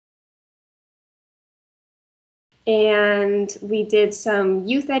and we did some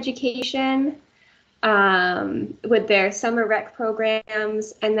youth education with their summer rec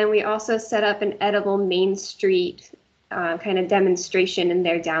programs. And then we also set up an edible Main Street kind of demonstration in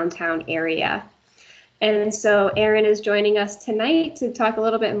their downtown area. And so Aaron is joining us tonight to talk a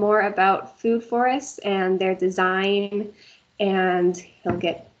little bit more about food forests and their design, and he'll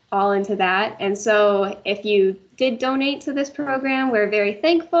get all into that. And so if you did donate to this program, we're very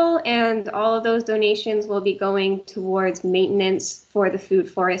thankful, and all of those donations will be going towards maintenance for the food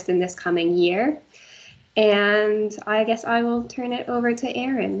forest in this coming year. And I guess I will turn it over to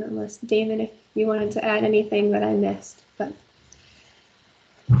Aaron, unless Damon, if you wanted to add anything that I missed. But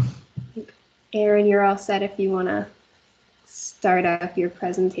Aaron, you're all set if you want to start off your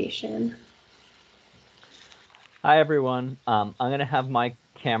presentation. Hi, everyone. I'm going to have my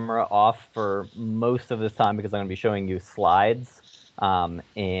camera off for most of this time because I'm going to be showing you slides,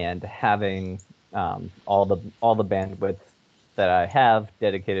 and having all the bandwidth that I have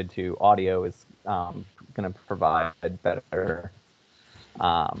dedicated to audio is going to provide better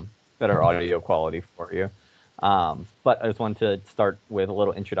audio quality for you. But I just wanted to start with a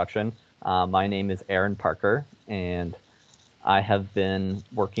little introduction. My name is Aaron Parker, and I have been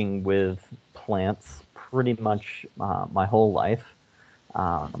working with plants pretty much my whole life.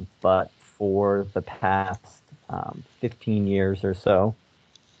 But for the past 15 years or so,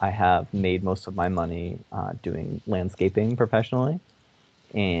 I have made most of my money doing landscaping professionally.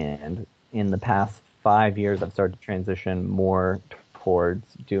 And in the past 5 years, I've started to transition more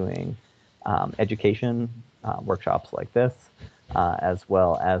towards doing education workshops like this, as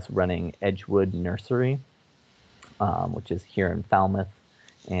well as running Edgewood Nursery, which is here in Falmouth,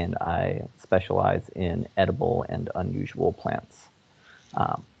 and I specialize in edible and unusual plants.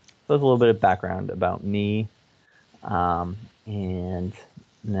 So that's a little bit of background about me, and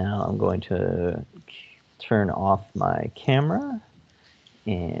now I'm going to turn off my camera.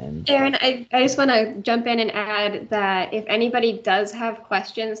 And Aaron, I just want to jump in and add that if anybody does have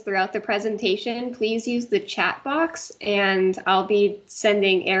questions throughout the presentation, please use the chat box, and I'll be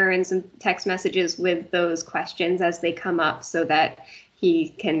sending Aaron some text messages with those questions as they come up so that he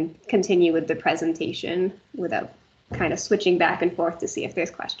can continue with the presentation without kind of switching back and forth to see if there's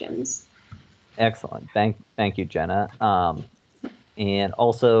questions. Excellent. Thank you, Jenna. And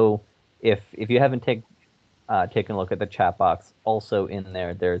also, if you haven't taken a look at the chat box, also in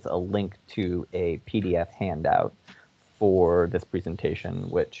there's a link to a PDF handout for this presentation,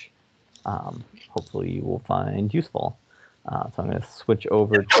 which hopefully you will find useful. So I'm going to switch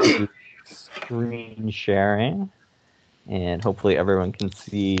over to screen sharing, and hopefully everyone can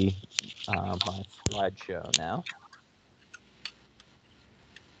see my slideshow now.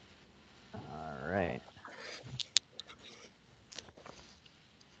 All right.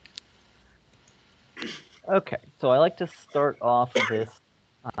 Okay, so I like to start off this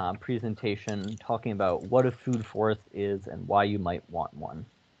presentation talking about what a food forest is and why you might want one.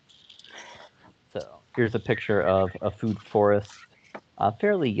 So here's a picture of a food forest,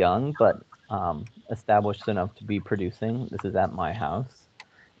 fairly young, but established enough to be producing. This is at my house.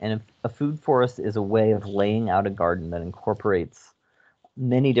 And a food forest is a way of laying out a garden that incorporates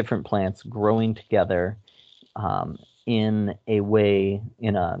many different plants growing together in a way,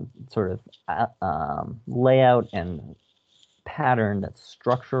 in a sort of layout and pattern that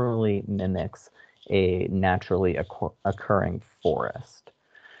structurally mimics a naturally occurring forest.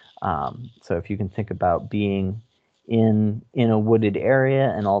 So if you can think about being in a wooded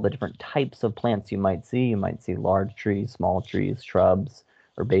area and all the different types of plants you might see large trees, small trees, shrubs,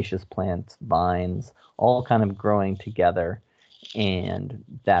 herbaceous plants, vines, all kind of growing together. And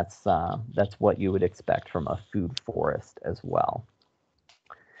that's what you would expect from a food forest as well.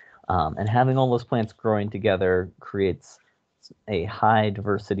 And having all those plants growing together creates a high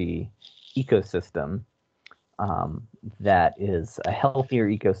diversity ecosystem that is a healthier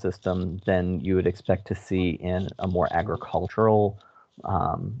ecosystem than you would expect to see in a more agricultural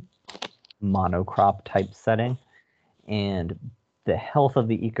monocrop type setting. And the health of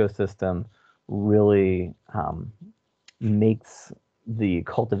the ecosystem really makes the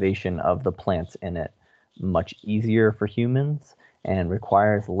cultivation of the plants in it much easier for humans and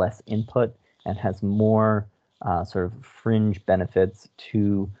requires less input and has more sort of fringe benefits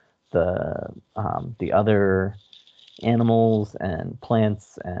to the other animals and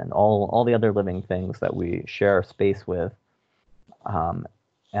plants and all the other living things that we share space with,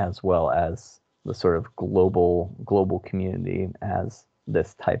 as well as the sort of global community, as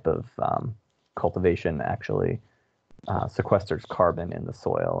this type of cultivation actually sequesters carbon in the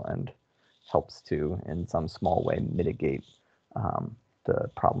soil and helps to, in some small way, mitigate the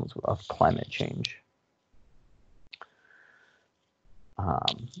problems of climate change.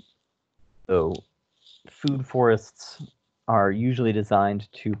 So food forests are usually designed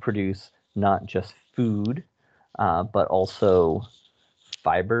to produce not just food, but also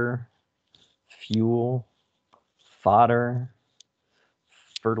fiber, fuel, fodder,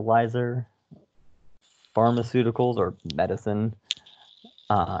 fertilizer, pharmaceuticals or medicine,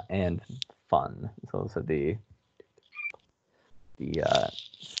 and fun. So those are the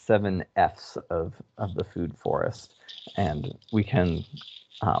 7 F's of the food forest. And we can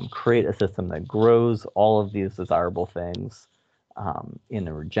create a system that grows all of these desirable things in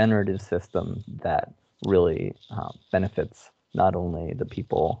a regenerative system that really benefits not only the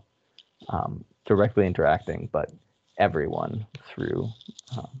people directly interacting, but everyone through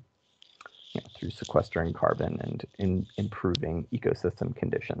through sequestering carbon and improving ecosystem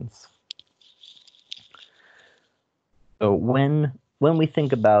conditions. So when we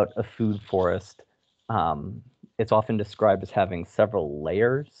think about a food forest, it's often described as having several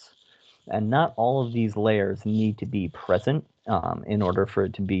layers, and not all of these layers need to be present in order for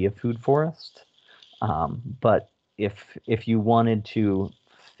it to be a food forest. But if you wanted to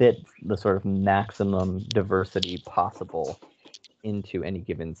fit the sort of maximum diversity possible into any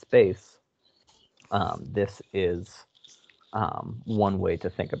given space, this is one way to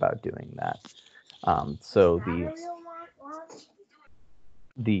think about doing that. So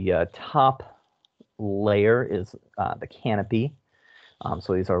the top layer is the canopy.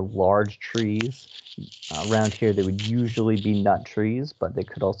 So these are large trees. Around here, they would usually be nut trees, but they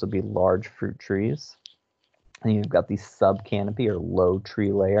could also be large fruit trees. And you've got the sub-canopy or low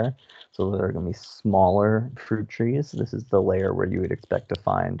tree layer. So they're going to be smaller fruit trees. This is the layer where you would expect to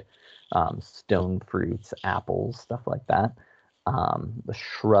find stone fruits, apples, stuff like that. The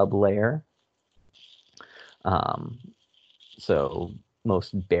shrub layer. So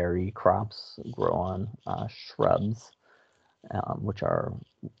most berry crops grow on shrubs, which are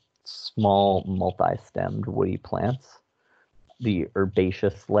small multi-stemmed woody plants. The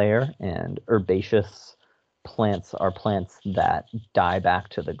herbaceous layer, and herbaceous plants are plants that die back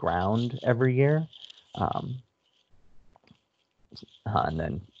to the ground every year. And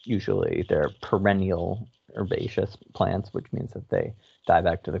then usually they're perennial herbaceous plants, which means that they die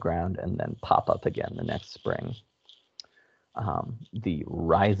back to the ground and then pop up again the next spring. The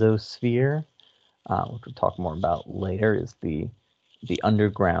rhizosphere, which we'll talk more about later, is the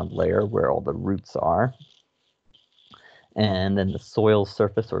underground layer where all the roots are. And then the soil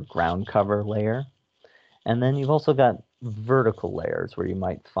surface or ground cover layer. And then you've also got vertical layers where you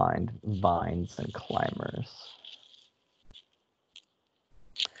might find vines and climbers.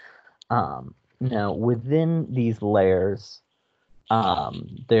 Now, within these layers,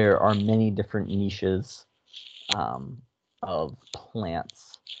 there are many different niches of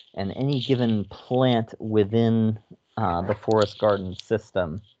plants. And any given plant within the forest garden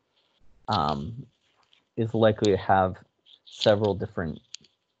system is likely to have several different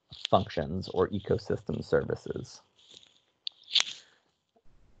functions or ecosystem services.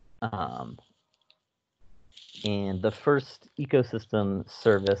 And the first ecosystem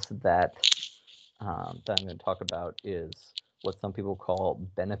service that I'm going to talk about is what some people call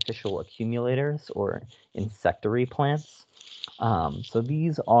beneficial accumulators or insectary plants. So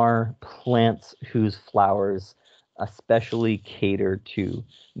these are plants whose flowers especially cater to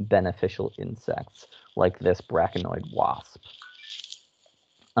beneficial insects, like this braconid wasp.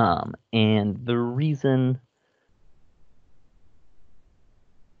 And the reason,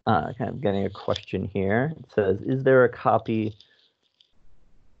 kind of getting a question here, it says, is there a copy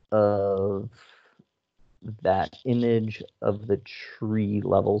of that image of the tree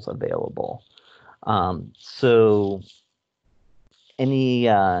levels available? So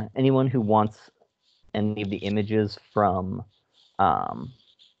anyone who wants any of the images from the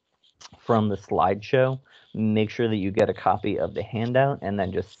slideshow, make sure that you get a copy of the handout and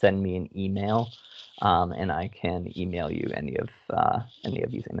then just send me an email, and I can email you any of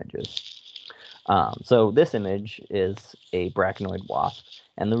these images. So this image is a braconid wasp,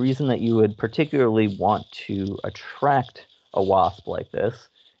 and the reason that you would particularly want to attract a wasp like this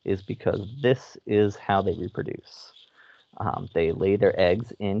is because this is how they reproduce. They lay their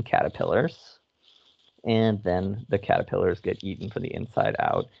eggs in caterpillars, and then the caterpillars get eaten from the inside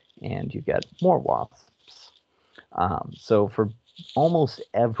out, and you get more wasps. So for almost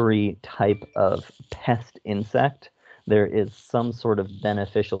every type of pest insect, there is some sort of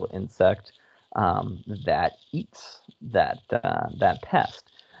beneficial insect that eats that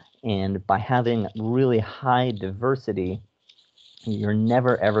pest. And by having really high diversity, you're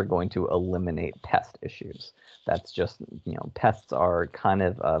never ever going to eliminate pest issues. That's just, pests are kind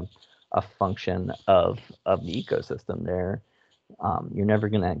of a function of the ecosystem. You're never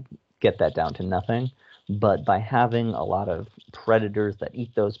going to get that down to nothing, but by having a lot of predators that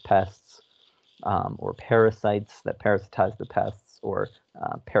eat those pests, or parasites that parasitize the pests, or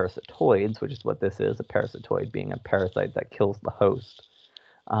parasitoids, which is what this is, a parasitoid being a parasite that kills the host,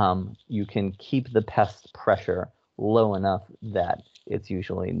 you can keep the pest pressure low enough that it's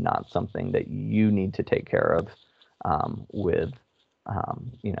usually not something that you need to take care of with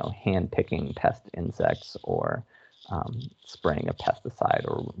hand picking pest insects or spraying a pesticide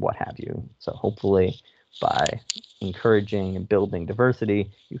or what have you. So hopefully by encouraging and building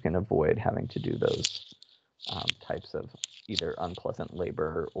diversity, you can avoid having to do those types of either unpleasant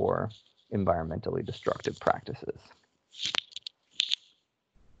labor or environmentally destructive practices.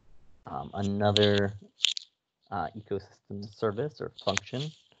 Another ecosystem service or function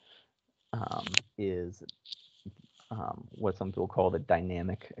is what some people call the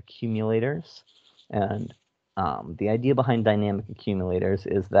dynamic accumulators. And the idea behind dynamic accumulators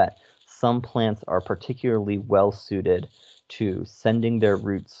is that some plants are particularly well suited to sending their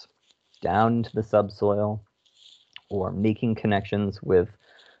roots down into the subsoil or making connections with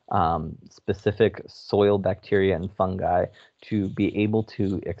specific soil bacteria and fungi to be able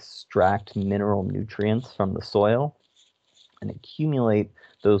to extract mineral nutrients from the soil and accumulate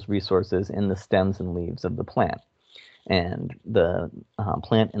those resources in the stems and leaves of the plant. And the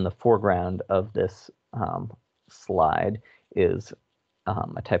plant in the foreground of this slide is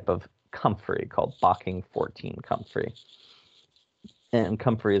a type of comfrey called Bocking 14 comfrey. And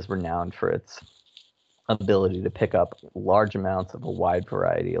comfrey is renowned for its ability to pick up large amounts of a wide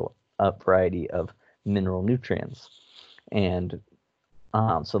variety of mineral nutrients. And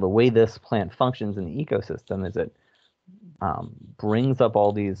so the way this plant functions in the ecosystem is it brings up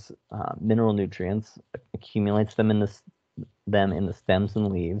all these mineral nutrients, accumulates them in the stems and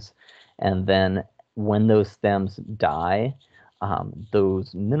leaves, and then when those stems die,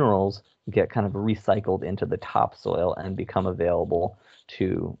 those minerals get kind of recycled into the topsoil and become available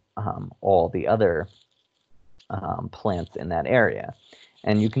to all the other plants in that area.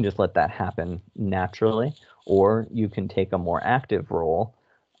 And you can just let that happen naturally, or you can take a more active role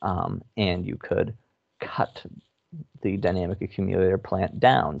and you could cut the dynamic accumulator plant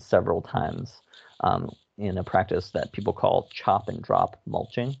down several times in a practice that people call chop and drop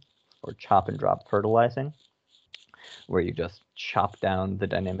mulching or chop and drop fertilizing, where you just chop down the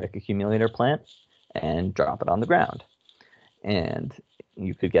dynamic accumulator plant and drop it on the ground. And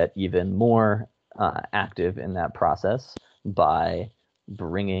you could get even more active in that process by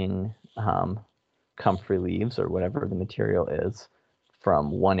bringing comfrey leaves or whatever the material is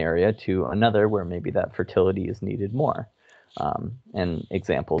from one area to another where maybe that fertility is needed more. And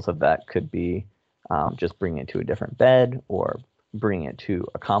examples of that could be just bringing it to a different bed or bringing it to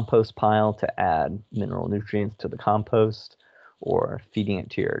a compost pile to add mineral nutrients to the compost, or feeding it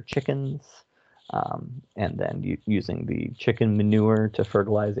to your chickens, and then using the chicken manure to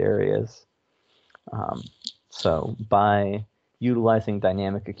fertilize areas. So by utilizing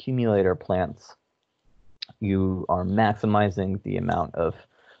dynamic accumulator plants, you are maximizing the amount of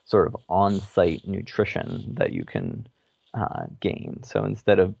sort of on-site nutrition that you can gain. So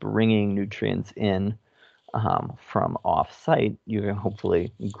instead of bringing nutrients in from off-site, you can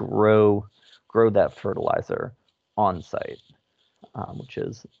hopefully grow that fertilizer on-site, which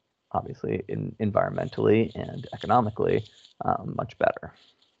is obviously environmentally and economically much better.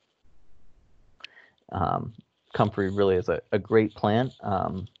 Comfrey really is a great plant.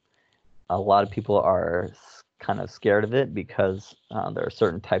 A lot of people are kind of scared of it because there are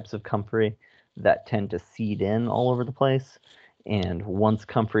certain types of comfrey that tend to seed in all over the place. And once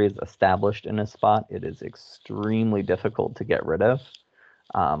comfrey is established in a spot, it is extremely difficult to get rid of,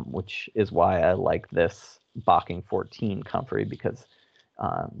 which is why I like this Bocking 14 comfrey, because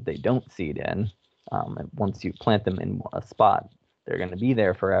they don't seed in. And once you plant them in a spot, they're going to be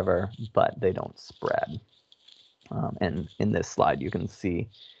there forever, but they don't spread. And in this slide, you can see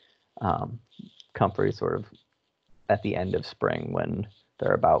comfrey sort of at the end of spring when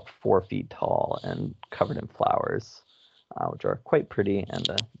they're about 4 feet tall and covered in flowers, which are quite pretty, and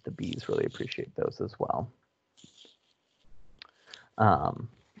the bees really appreciate those as well.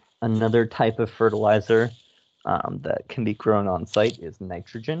 Another type of fertilizer that can be grown on site is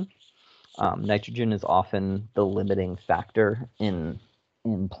nitrogen. Nitrogen is often the limiting factor in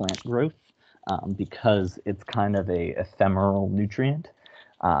plant growth because it's kind of a ephemeral nutrient.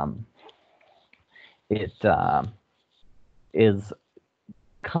 It is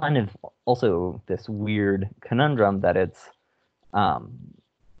kind of also this weird conundrum that it's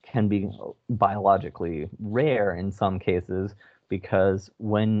can be biologically rare in some cases, because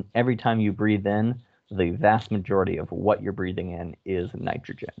every time you breathe in the vast majority of what you're breathing in is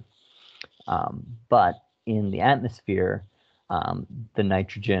nitrogen. But in the atmosphere, the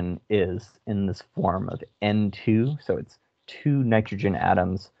nitrogen is in this form of N2, so it's two nitrogen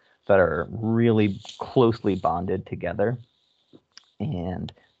atoms that are really closely bonded together,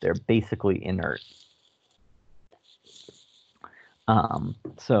 and they're basically inert.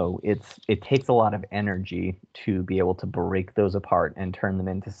 So it takes a lot of energy to be able to break those apart and turn them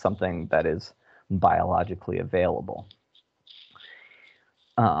into something that is biologically available.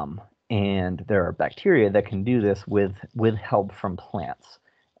 And there are bacteria that can do this with help from plants.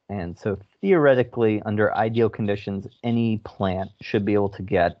 And so theoretically, under ideal conditions, any plant should be able to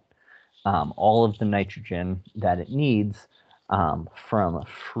get all of the nitrogen that it needs from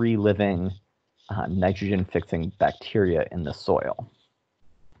free-living nitrogen-fixing bacteria in the soil.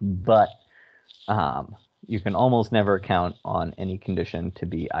 But you can almost never count on any condition to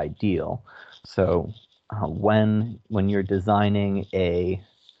be ideal. So when you're designing a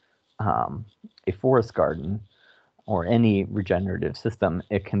forest garden or any regenerative system,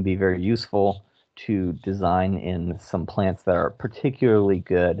 it can be very useful to design in some plants that are particularly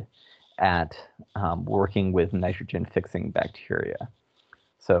good at working with nitrogen-fixing bacteria.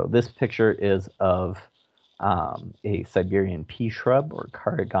 So this picture is of a Siberian pea shrub, or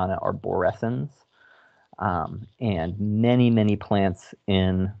Cardigana arborescens, and many plants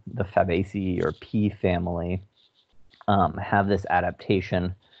in the Fabaceae or pea family have this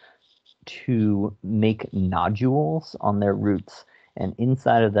adaptation to make nodules on their roots, and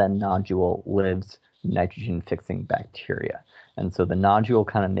inside of that nodule lives nitrogen-fixing bacteria. And so the nodule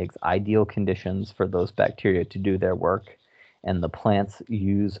kind of makes ideal conditions for those bacteria to do their work, and the plants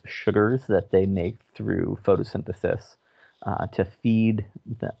use sugars that they make through photosynthesis to feed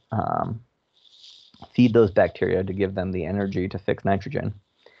those bacteria to give them the energy to fix nitrogen.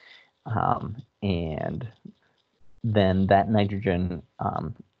 And then that nitrogen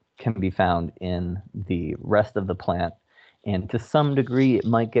can be found in the rest of the plant, and to some degree it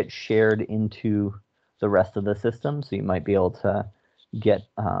might get shared into the rest of the system, so you might be able to get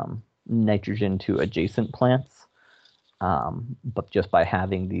nitrogen to adjacent plants, but just by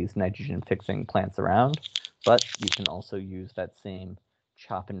having these nitrogen-fixing plants around. But you can also use that same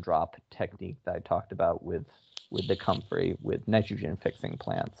chop and drop technique that I talked about with the comfrey with nitrogen-fixing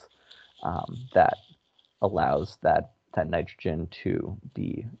plants that allows that nitrogen to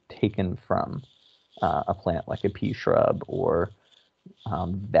be taken from a plant like a pea shrub or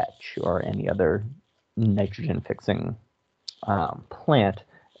vetch or any other nitrogen-fixing plant,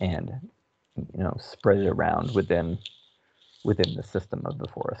 and spread it around within the system of the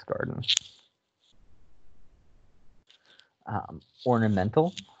forest garden.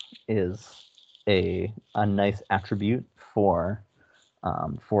 Ornamental is a nice attribute for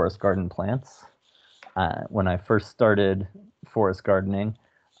forest garden plants. When I first started forest gardening,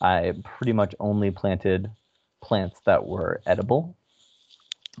 I pretty much only planted plants that were edible.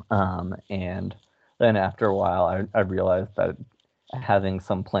 And then after a while, I realized that having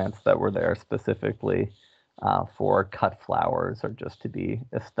some plants that were there specifically for cut flowers or just to be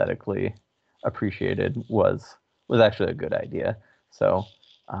aesthetically appreciated was actually a good idea. So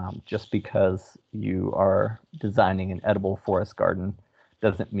just because you are designing an edible forest garden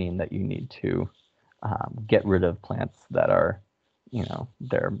doesn't mean that you need to get rid of plants that are,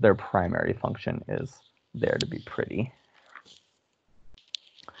 their primary function is there to be pretty.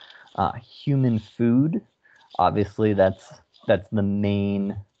 Human food, obviously that's the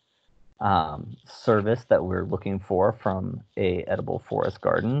main service that we're looking for from a edible forest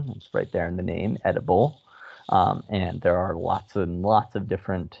garden. It's right there in the name, edible. And there are lots and lots of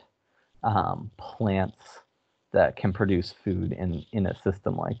different plants that can produce food in a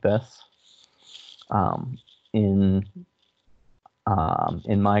system like this. In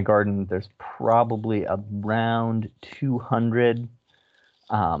my garden, there's probably around 200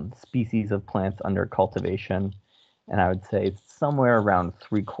 species of plants under cultivation, and I would say somewhere around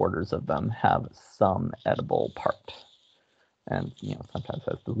 3/4 of them have some edible part. And sometimes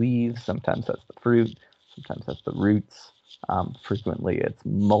that's the leaves, sometimes that's the fruit, sometimes that's the roots. Frequently, it's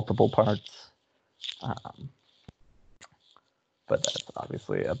multiple parts. But that's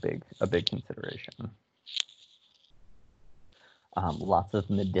obviously a big consideration. Lots of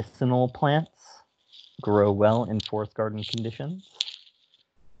medicinal plants grow well in forest garden conditions.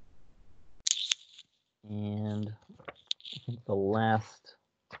 And I think the last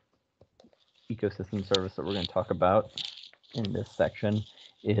ecosystem service that we're going to talk about in this section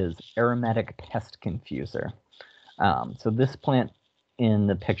is aromatic pest confuser. So this plant in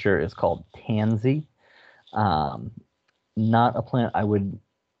the picture is called tansy. Not a plant I would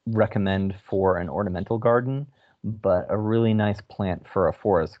recommend for an ornamental garden, but a really nice plant for a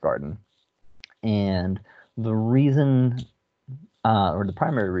forest garden. And the reason, or the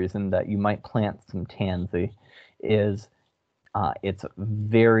primary reason that you might plant some tansy is it's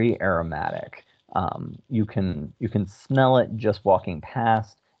very aromatic. You can smell it just walking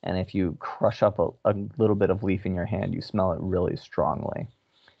past, and if you crush up a little bit of leaf in your hand, you smell it really strongly.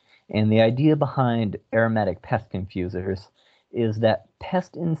 And the idea behind aromatic pest confusers is that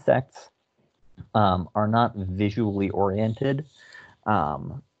pest insects are not visually oriented.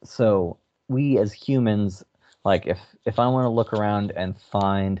 So we as humans, like if I want to look around and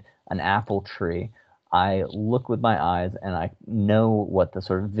find an apple tree, I look with my eyes and I know what the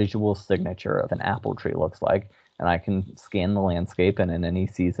sort of visual signature of an apple tree looks like, and I can scan the landscape, and in any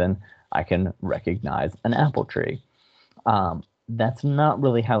season I can recognize an apple tree. That's not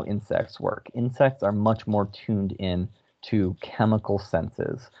really how insects work. Insects are much more tuned in to chemical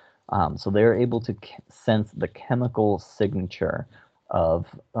senses. So they're able to sense the chemical signature of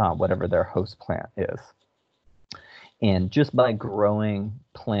whatever their host plant is. And just by growing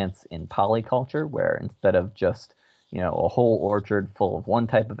plants in polyculture, where instead of just, a whole orchard full of one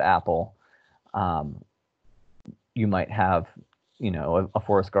type of apple, you might have, a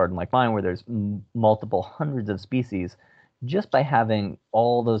forest garden like mine where there's multiple hundreds of species. Just by having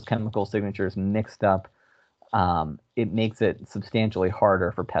all those chemical signatures mixed up, it makes it substantially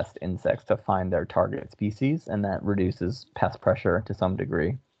harder for pest insects to find their target species, and that reduces pest pressure to some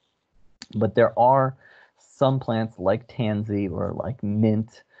degree. But there are some plants like tansy or like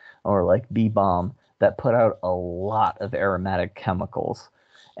mint or like bee balm that put out a lot of aromatic chemicals.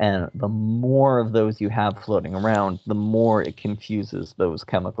 And the more of those you have floating around, the more it confuses those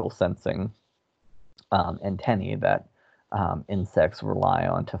chemical sensing antennae that insects rely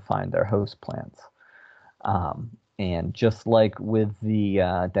on to find their host plants. And just like with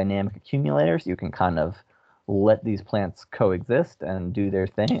the dynamic accumulators, you can kind of let these plants coexist and do their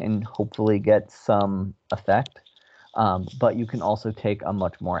thing and hopefully get some effect. But you can also take a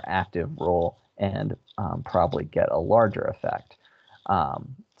much more active role and probably get a larger effect.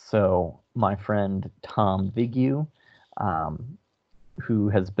 So my friend Tom Vigue, who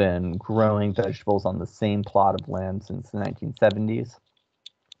has been growing vegetables on the same plot of land since the 1970s,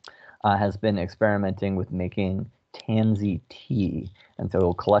 has been experimenting with making tansy tea. And so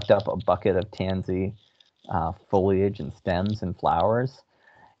he'll collect up a bucket of tansy foliage and stems and flowers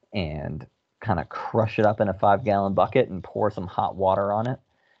and kind of crush it up in a 5-gallon bucket and pour some hot water on it.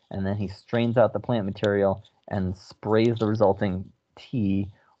 And then he strains out the plant material and sprays the resulting tea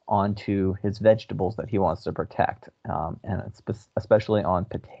onto his vegetables that he wants to protect, and especially on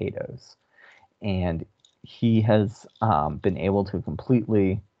potatoes. And he has been able to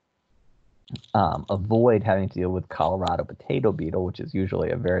completely avoid having to deal with Colorado potato beetle, which is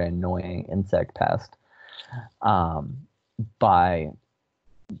usually a very annoying insect pest, by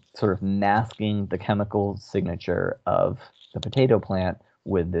sort of masking the chemical signature of the potato plant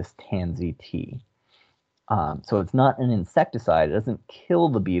with this tansy tea. So it's not an insecticide. It doesn't kill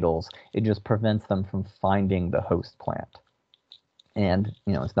the beetles. It just prevents them from finding the host plant. And,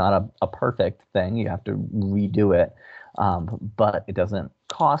 it's not a perfect thing. You have to redo it, but it doesn't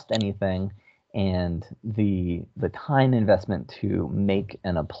cost anything. And the time investment to make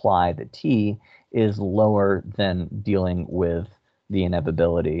and apply the tea is lower than dealing with the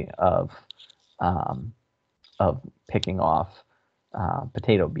inevitability of picking off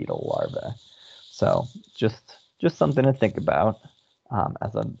potato beetle larvae. So just something to think about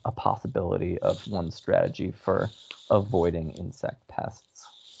as a possibility of one strategy for avoiding insect pests.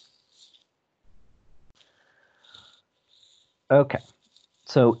 Okay,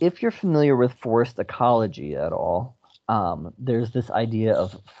 so if you're familiar with forest ecology at all, there's this idea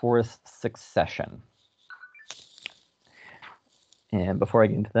of forest succession. And before I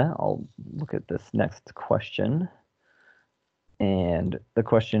get into that, I'll look at this next question. And the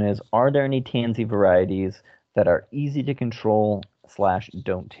question is, are there any tansy varieties that are easy to control /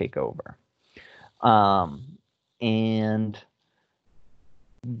 don't take over? And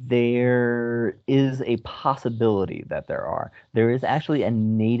there is a possibility that there are. There is actually a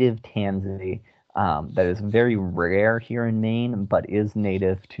native tansy that is very rare here in Maine, but is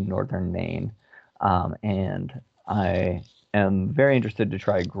native to northern Maine. And I am very interested to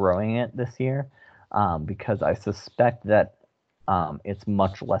try growing it this year because I suspect that it's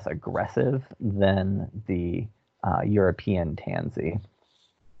much less aggressive than the European tansy.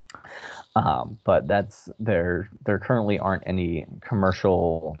 But there currently aren't any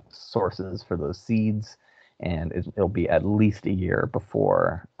commercial sources for those seeds, and it'll be at least a year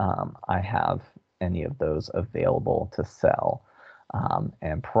before I have any of those available to sell.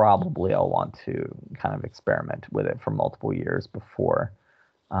 and probably I'll want to kind of experiment with it for multiple years before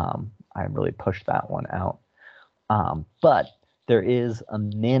I really push that one out. But there is a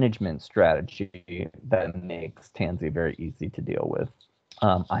management strategy that makes tansy very easy to deal with.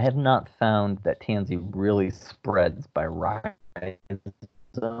 I have not found that tansy really spreads by rhizome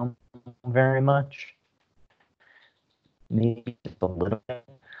very much. Maybe just a little bit.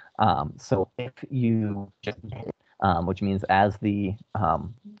 So if you just, which means as the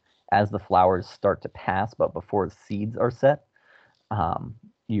flowers start to pass, but before the seeds are set,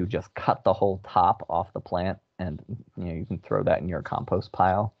 you just cut the whole top off the plant, and you can throw that in your compost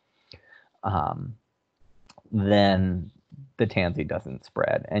pile. Then the tansy doesn't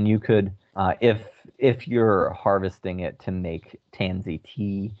spread, and you could, if you're harvesting it to make tansy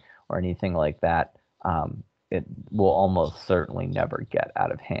tea or anything like that, it will almost certainly never get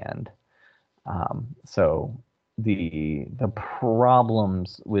out of hand. So the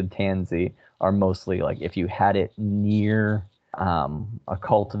problems with tansy are mostly like if you had it near a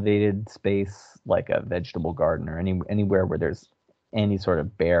cultivated space like a vegetable garden or anywhere where there's any sort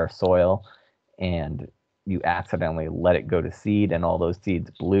of bare soil, and you accidentally let it go to seed and all those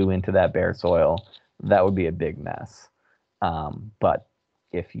seeds blew into that bare soil, that would be a big mess. But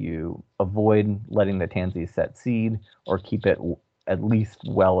if you avoid letting the tansy set seed or keep it at least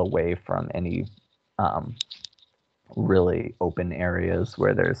well away from any really open areas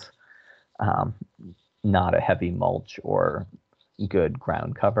where there's not a heavy mulch or good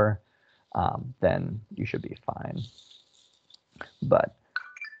ground cover, then you should be fine. But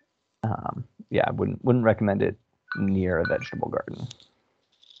yeah, I wouldn't recommend it near a vegetable garden.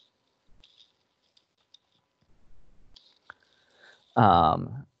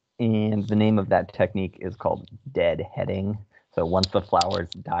 And the name of that technique is called deadheading. So once the flowers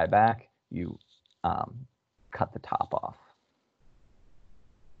die back, you cut the top off.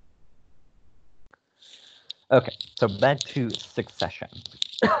 Okay, so back to succession.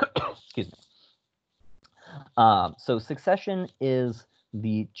 Excuse me. So succession is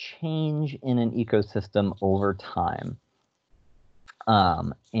the change in an ecosystem over time.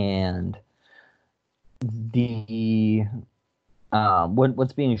 And the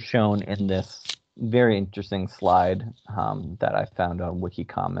what's being shown in this very interesting slide that I found on Wiki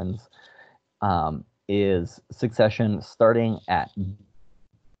Commons is succession starting at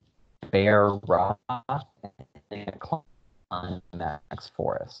bare rock and climax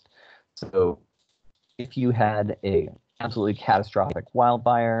forest. So if you had a absolutely catastrophic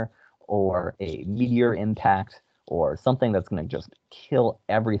wildfire or a meteor impact or something that's going to just kill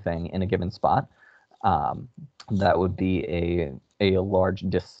everything in a given spot, that would be a large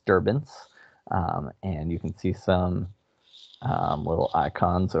disturbance. And you can see some little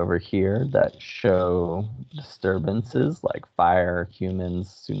icons over here that show disturbances like fire,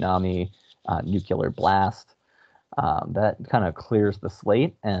 humans, tsunami, nuclear blast. That kind of clears the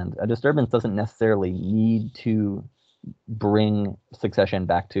slate, and a disturbance doesn't necessarily need to bring succession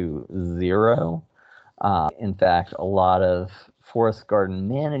back to zero. In fact, a lot of forest garden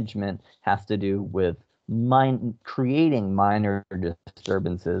management has to do with creating minor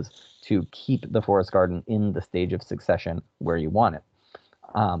disturbances to keep the forest garden in the stage of succession where you want it.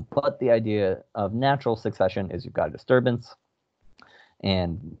 But the idea of natural succession is you've got a disturbance,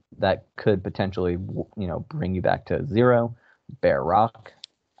 and that could potentially, bring you back to zero. Bare rock.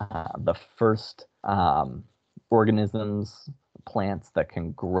 The first organisms, plants that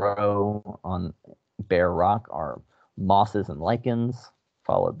can grow on bare rock are mosses and lichens,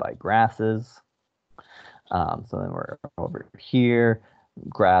 followed by grasses. So then we're over here.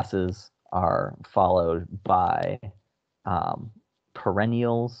 Grasses are followed by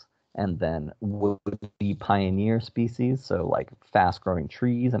perennials, and then woody pioneer species, so like fast-growing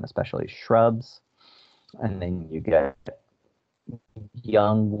trees and especially shrubs. And then you get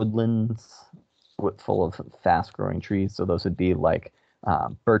young woodlands full of fast-growing trees, so those would be like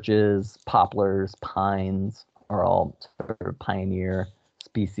birches, poplars, pines are all sort of pioneer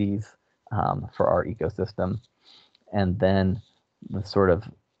species for our ecosystem. And then the sort of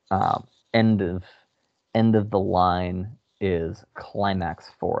end of the line is climax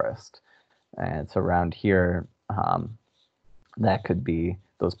forest, and it's around here. That could be,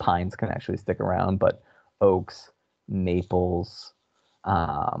 those pines can actually stick around, but oaks, maples,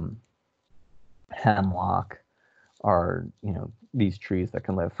 hemlock are these trees that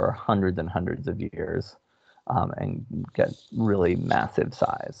can live for hundreds and hundreds of years and get really massive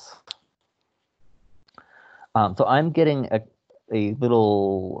size. So I'm getting a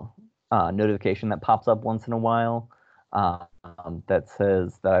little notification that pops up once in a while that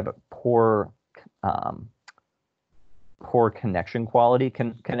says that I have a poor poor connection quality.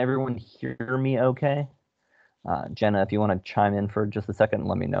 Can everyone hear me okay? Jenna, if you want to chime in for just a second,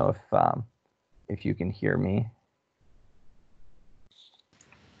 let me know if you can hear me.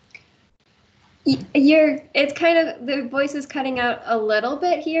 It's kind of, the voice is cutting out a little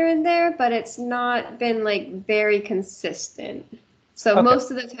bit here and there, but it's not been like very consistent. So Okay. most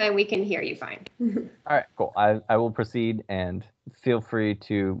of the time we can hear you fine. All right, cool. I will proceed, and feel free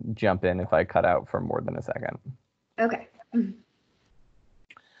to jump in if I cut out for more than a second. Okay.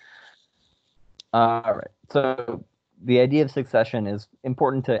 All right. So the idea of succession is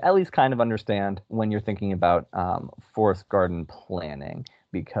important to at least kind of understand when you're thinking about forest garden planning,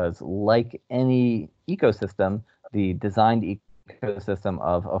 because like any ecosystem, the designed ecosystem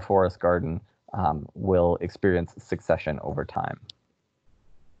of a forest garden will experience succession over time.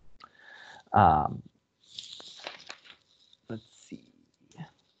 Let's see.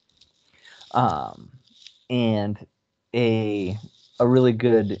 And a really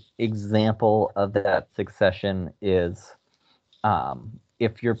good example of that succession is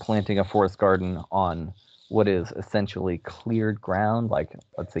if you're planting a forest garden on what is essentially cleared ground, like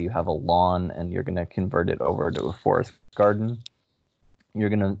let's say you have a lawn and you're going to convert it over to a forest garden, you're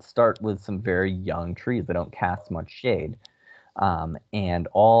going to start with some very young trees that don't cast much shade. And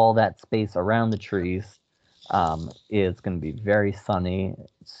all that space around the trees is going to be very sunny,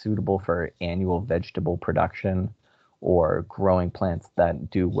 suitable for annual vegetable production or growing plants that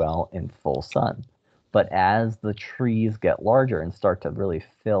do well in full sun. But as the trees get larger and start to really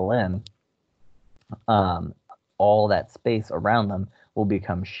fill in, all that space around them will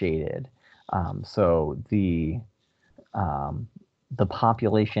become shaded. So the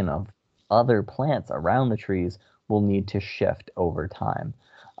population of other plants around the trees will need to shift over time,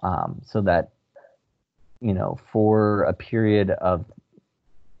 so that, you know, for a period of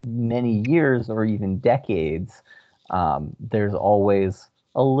many years or even decades, there's always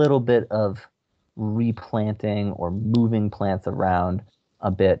a little bit of replanting or moving plants around a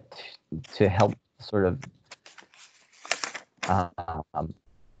bit to help sort of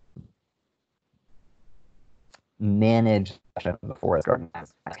manage the forest garden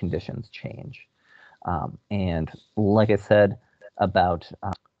as conditions change. And like I said about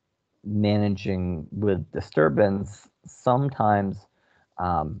managing with disturbance, sometimes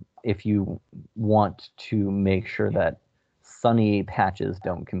if you want to make sure that sunny patches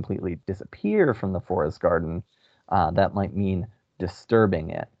don't completely disappear from the forest garden, that might mean disturbing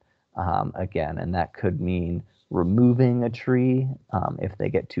it again, and that could mean removing a tree if they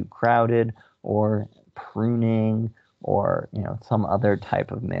get too crowded, or pruning, or, you know, some other type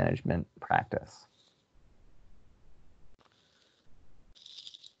of management practice.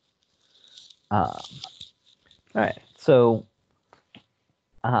 All right, so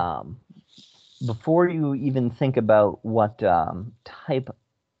before you even think about what type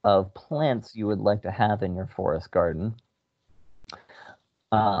of plants you would like to have in your forest garden,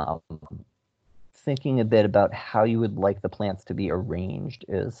 thinking a bit about how you would like the plants to be arranged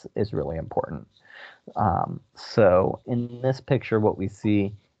is really important. So in this picture, what we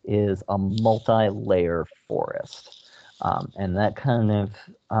see is a multi-layer forest. And that kind of,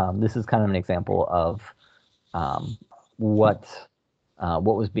 this is kind of an example of what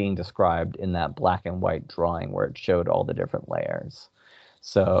was being described in that black and white drawing where it showed all the different layers.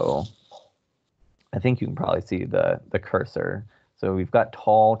 So I think you can probably see the cursor. So we've got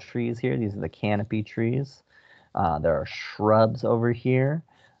tall trees here. These are the canopy trees. There are shrubs over here.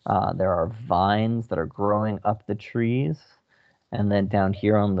 There are vines that are growing up the trees. And then down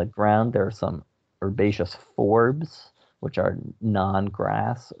here on the ground, there are some herbaceous forbs, which are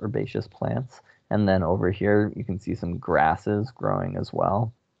non-grass herbaceous plants. And then over here, you can see some grasses growing as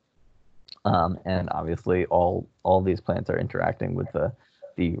well. And obviously, all these plants are interacting with the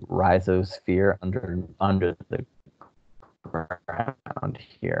rhizosphere under the ground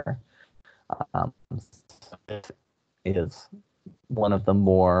here. So it is one of the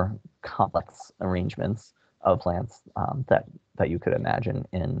more complex arrangements of plants that you could imagine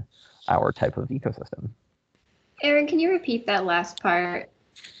in our type of ecosystem. Aaron, can you repeat that last part?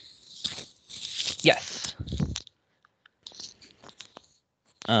 Yes.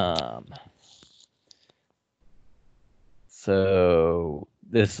 So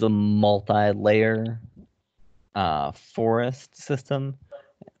this is a multi-layer forest system.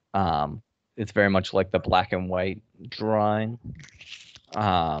 It's very much like the black and white drawing,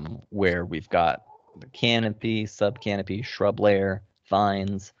 where we've got the canopy, subcanopy, shrub layer,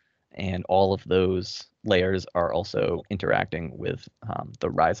 vines, and all of those layers are also interacting with the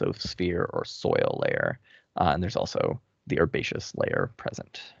rhizosphere or soil layer. And there's also the herbaceous layer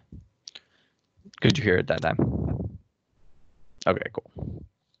present. Could you hear it that time? Okay, cool.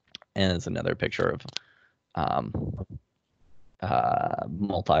 And it's another picture of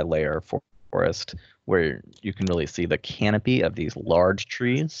multi-layer forest where you can really see the canopy of these large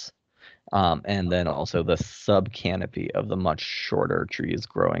trees, and then also the sub-canopy of the much shorter trees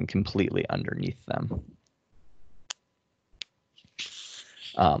growing completely underneath them.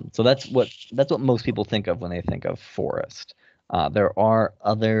 So that's what most people think of when they think of forest. There are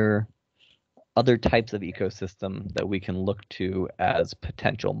other types of ecosystem that we can look to as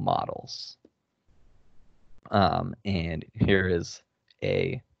potential models. And here is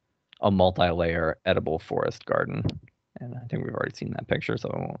a multi-layer edible forest garden. And I think we've already seen that picture,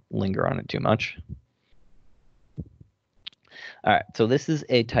 so I won't linger on it too much. All right, so this is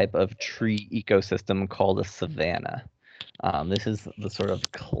a type of tree ecosystem called a savanna. This is the sort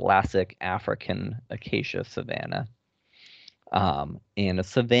of classic African acacia savanna. And a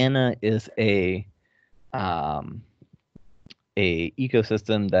savanna is a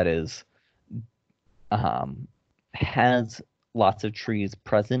ecosystem that is has lots of trees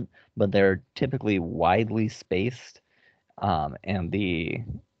present, but they're typically widely spaced, and the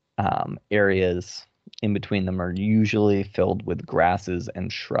areas in between them are usually filled with grasses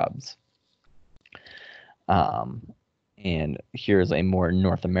and shrubs. And here's a more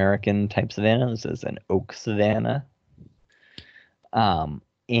North American type savanna. This is an oak savanna.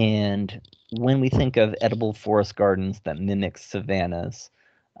 And when we think of edible forest gardens that mimic savannas,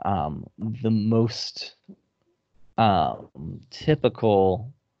 the most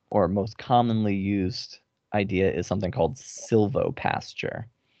typical or most commonly used idea is something called silvopasture.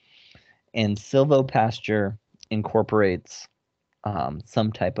 And silvopasture incorporates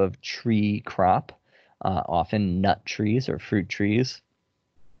some type of tree crop, often nut trees or fruit trees,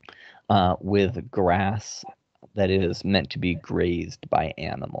 with grass that is meant to be grazed by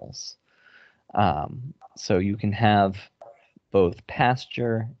animals. So you can have both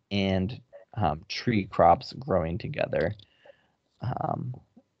pasture and tree crops growing together.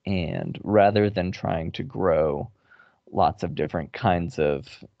 And rather than trying to grow lots of different kinds of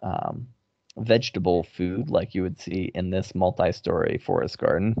vegetable food like you would see in this multi-story forest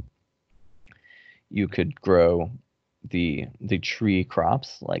garden, you could grow the tree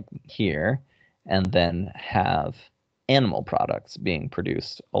crops like here, and then have animal products being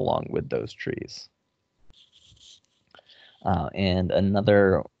produced along with those trees. And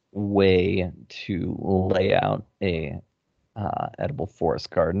another way to lay out a edible forest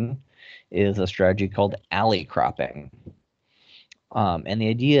garden is a strategy called alley cropping. And the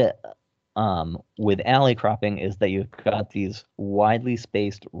idea with alley cropping is that you've got these widely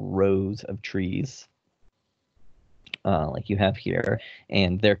spaced rows of trees, like you have here,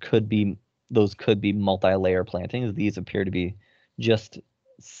 and those could be multi-layer plantings. These appear to be just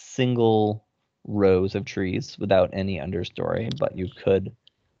single rows of trees without any understory, but you could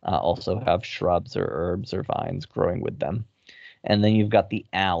also have shrubs or herbs or vines growing with them. And then you've got the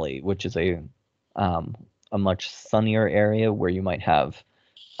alley, which is a much sunnier area where you might have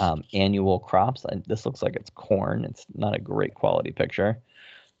annual crops. This looks like it's corn. It's not a great quality picture.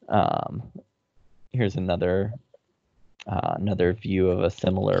 Here's another view of a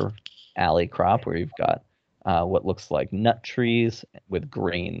similar alley crop where you've got what looks like nut trees with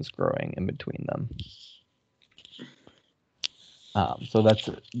grains growing in between them. So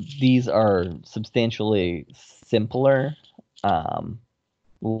these are substantially simpler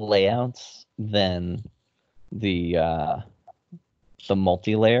layouts than the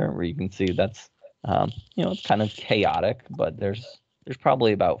multi-layer, where you can see that's it's kind of chaotic, but there's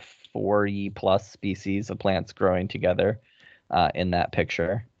probably about 40 plus species of plants growing together in that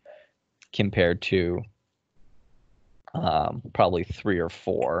picture, compared to probably 3 or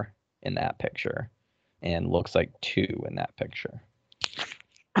 4 in that picture, and looks like 2 in that picture.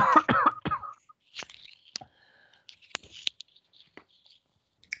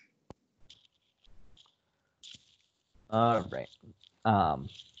 All right.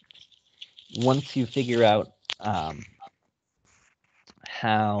 Once you figure out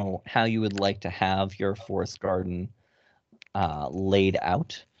how you would like to have your forest garden laid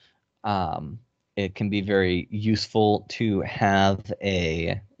out, it can be very useful to have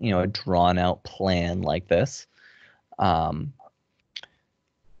a drawn out plan like this.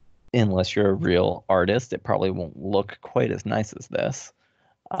 Unless you're a real artist, it probably won't look quite as nice as this.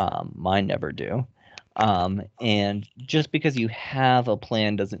 Mine never do. And just because you have a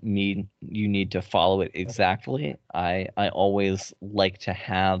plan doesn't mean you need to follow it exactly. I always like to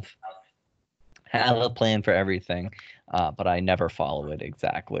have a plan for everything, but I never follow it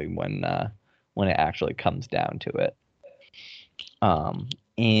exactly when it actually comes down to it.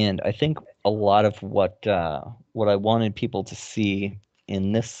 And I think a lot of what I wanted people to see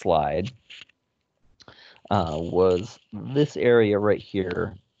in this slide was this area right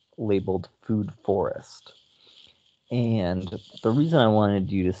here labeled food forest. And the reason I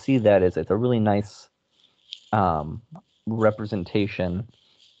wanted you to see that is it's a really nice representation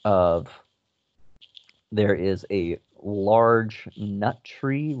of, there is a large nut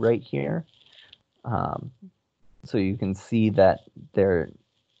tree right here. So you can see that there,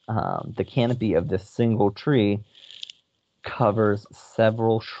 the canopy of this single tree covers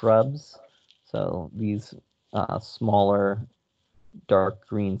several shrubs. So these smaller dark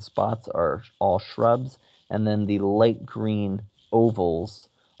green spots are all shrubs, and then the light green ovals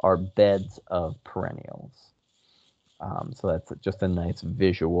are beds of perennials. So that's just a nice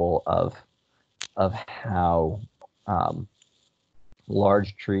visual of how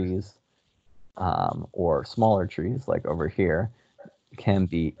large trees or smaller trees, like over here, can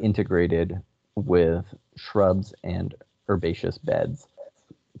be integrated with shrubs and herbaceous beds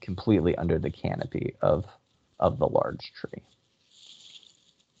completely under the canopy of the large tree.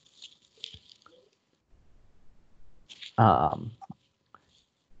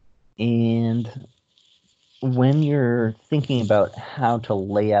 And when you're thinking about how to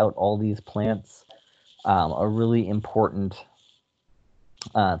lay out all these plants, a really important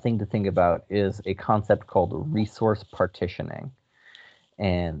thing to think about is a concept called resource partitioning.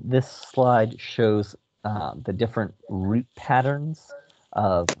 And this slide shows the different root patterns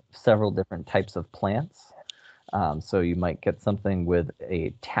of several different types of plants. So you might get something with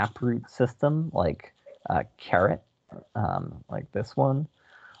a taproot system, like carrot, like this one,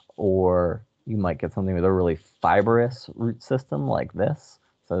 or you might get something with a really fibrous root system, like this.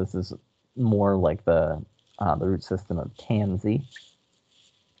 So this is more like the root system of tansy.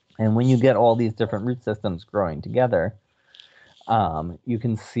 And when you get all these different root systems growing together, you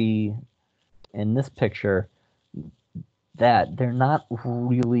can see in this picture that they're not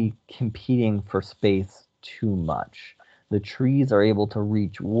really competing for space too much. The trees are able to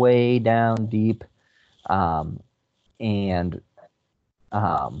reach way down deep and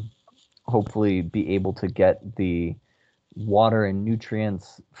hopefully be able to get the water and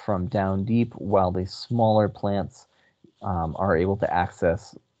nutrients from down deep, while the smaller plants are able to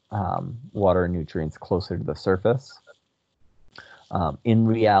access water and nutrients closer to the surface. In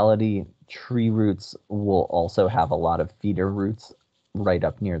reality, tree roots will also have a lot of feeder roots right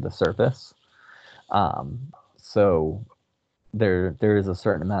up near the surface. So there is a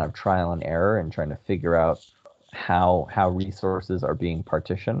certain amount of trial and error in trying to figure out how resources are being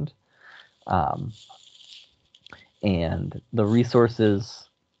partitioned. And the resources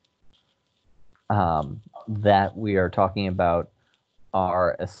that we are talking about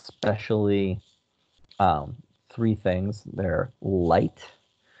are especially three things. They're light,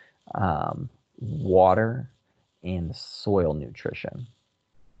 water, and soil nutrition.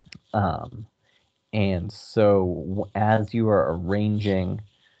 And so as you are arranging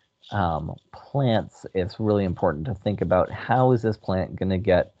plants, it's really important to think about how is this plant going to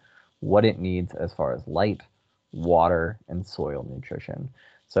get what it needs as far as light, water, and soil nutrition.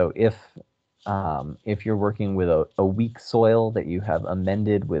 So if you're working with a weak soil that you have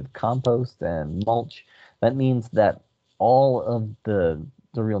amended with compost and mulch, that means that all of the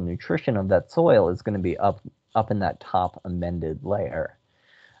real nutrition of that soil is going to be up in that top amended layer.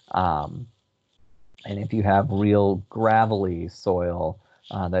 And if you have real gravelly soil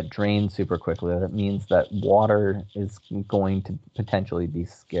that drains super quickly, that means that water is going to potentially be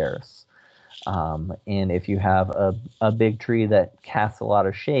scarce. And if you have a big tree that casts a lot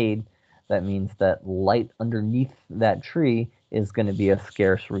of shade, that means that light underneath that tree is going to be a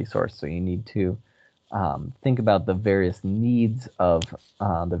scarce resource. So you need to think about the various needs of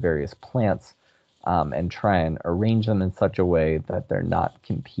the various plants and try and arrange them in such a way that they're not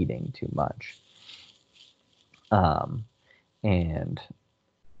competing too much. And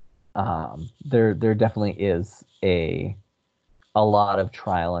there definitely is a lot of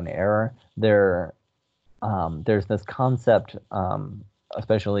trial and error. There's this concept,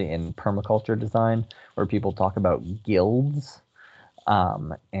 especially in permaculture design, where people talk about guilds.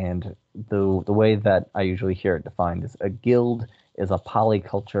 And the way that I usually hear it defined is a guild is a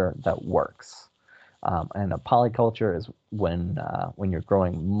polyculture that works. And a polyculture is when you're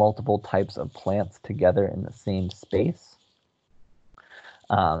growing multiple types of plants together in the same space.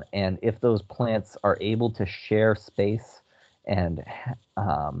 And if those plants are able to share space and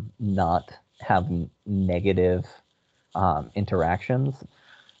not have negative interactions,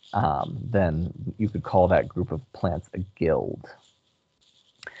 then you could call that group of plants a guild.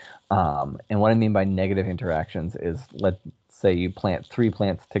 And what I mean by negative interactions is, let's say you plant 3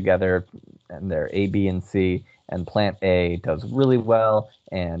 plants together, and they're A, B, and C, and plant A does really well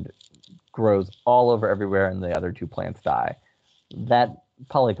and grows all over everywhere, and the other 2 plants die. That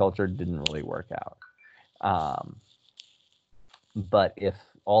polyculture didn't really work out. But if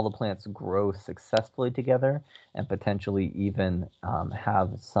all the plants grow successfully together and potentially even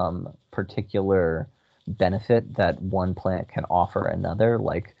have some particular benefit that one plant can offer another,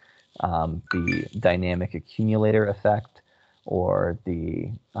 like the dynamic accumulator effect or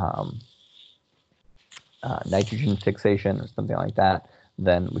the nitrogen fixation or something like that,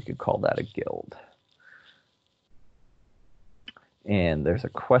 then we could call that a guild. And there's a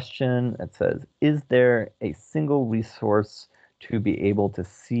question that says, is there a single resource to be able to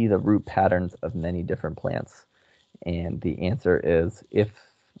see the root patterns of many different plants? And the answer is, if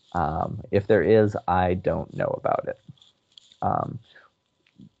there is, I don't know about it.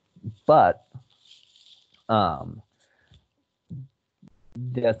 But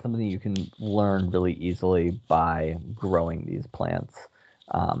that's something you can learn really easily by growing these plants.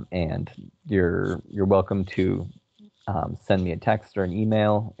 And you're welcome to send me a text or an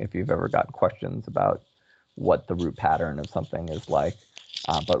email if you've ever got questions about what the root pattern of something is like.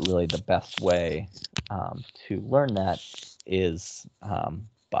 But really the best way to learn that is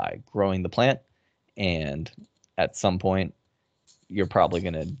by growing the plant, and at some point you're probably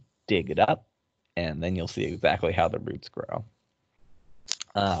going to dig it up, and then you'll see exactly how the roots grow.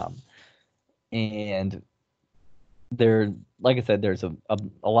 And there, like I said, there's a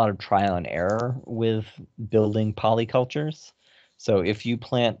lot of trial and error with building polycultures. So if you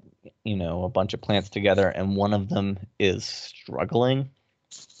plant, a bunch of plants together and one of them is struggling,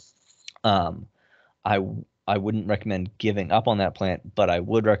 I wouldn't recommend giving up on that plant, but I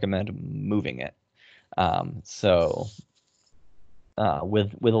would recommend moving it.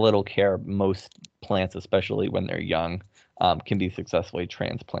 With a little care, most plants, especially when they're young, can be successfully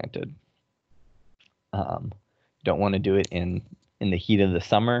transplanted. Don't want to do it in the heat of the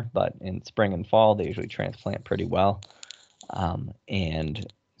summer, but in spring and fall, they usually transplant pretty well. And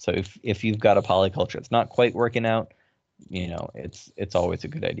so if you've got a polyculture that's not quite working out, it's always a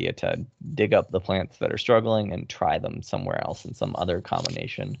good idea to dig up the plants that are struggling and try them somewhere else in some other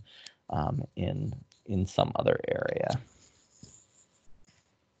combination in some other area.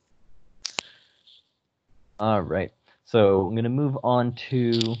 All right, so I'm going to move on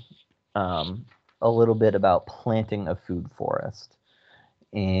to a little bit about planting a food forest.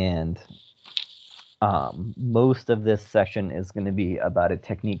 And most of this session is going to be about a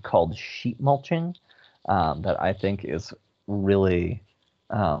technique called sheet mulching that I think is really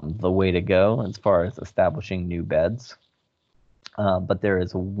the way to go as far as establishing new beds. But there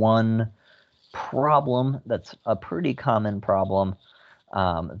is one problem that's a pretty common problem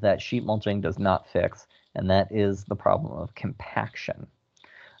that sheet mulching does not fix, and that is the problem of compaction.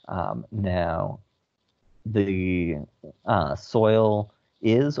 Now, the soil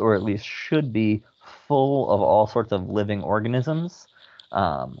is, or at least should be, full of all sorts of living organisms.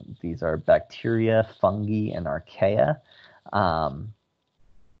 These are bacteria, fungi, and archaea.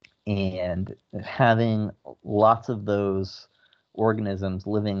 And having lots of those organisms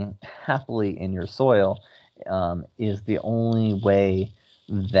living happily in your soil is the only way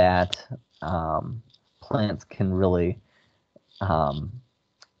that plants can really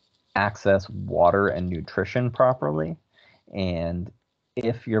access water and nutrition properly. And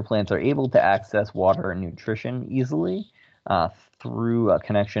if your plants are able to access water and nutrition easily through a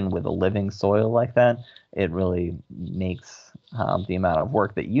connection with a living soil like that, it really makes the amount of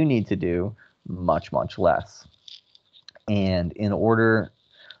work that you need to do much, much less. And in order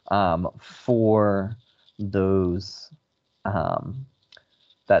for those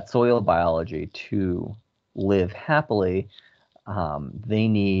that soil biology to live happily, they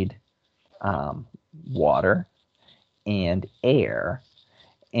need water and air.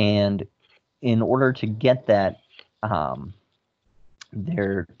 And in order to get that,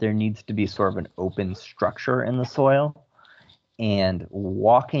 there needs to be sort of an open structure in the soil. And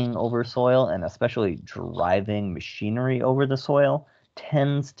walking over soil, and especially driving machinery over the soil,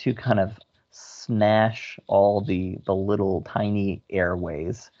 tends to kind of smash all the little tiny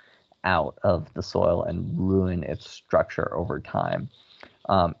airways out of the soil and ruin its structure over time.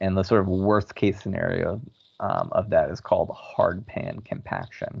 And the sort of worst case scenario of that is called hard pan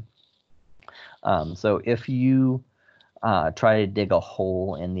compaction. So if you try to dig a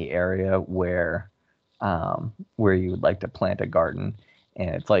hole in the area where you would like to plant a garden, and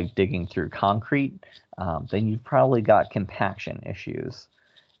it's like digging through concrete, then you've probably got compaction issues.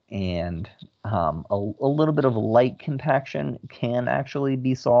 And a little bit of light compaction can actually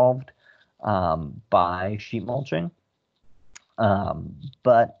be solved by sheet mulching.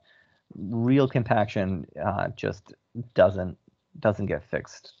 But real compaction just doesn't get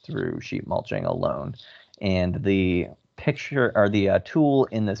fixed through sheet mulching alone. And the picture, or the tool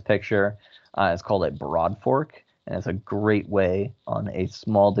in this picture, is called a broad fork, and it's a great way on a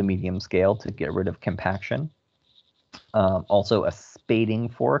small to medium scale to get rid of compaction. Also, a spading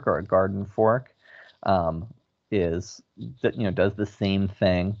fork or a garden fork is that, does the same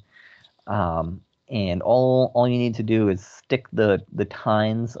thing. And all you need to do is stick the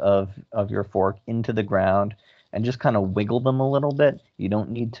tines of your fork into the ground and just kind of wiggle them a little bit. You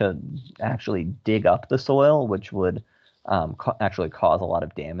don't need to actually dig up the soil, which would actually cause a lot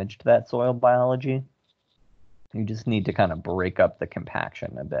of damage to that soil biology. You just need to kind of break up the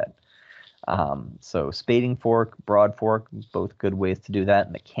compaction a bit. So spading fork, broad fork, both good ways to do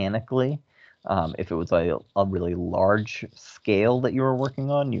that mechanically. If it was a really large scale that you were working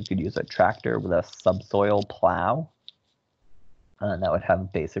on, you could use a tractor with a subsoil plow. And that would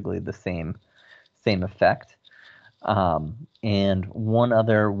have basically the same effect. And one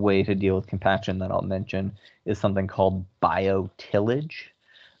other way to deal with compaction that I'll mention is something called biotillage,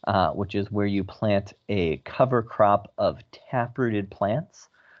 which is where you plant a cover crop of taprooted plants,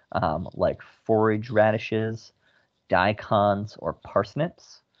 like forage radishes, daikons, or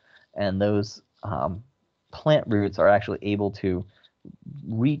parsnips. And those plant roots are actually able to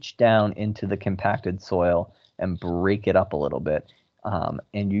reach down into the compacted soil and break it up a little bit.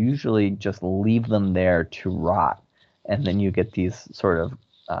 And you usually just leave them there to rot. And then you get these sort of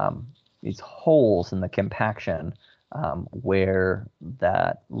these holes in the compaction where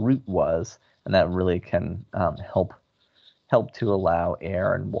that root was, and that really can help to allow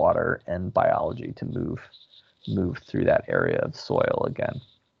air and water and biology to move through that area of soil again.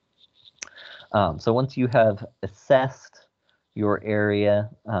 So once you have assessed your area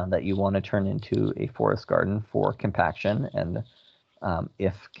that you want to turn into a forest garden for compaction, and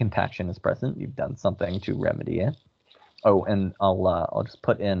if compaction is present, you've done something to remedy it. Oh, and I'll just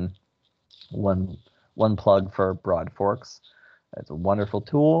put in one plug for broad forks. It's a wonderful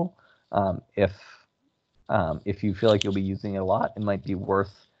tool. If you feel like you'll be using it a lot, it might be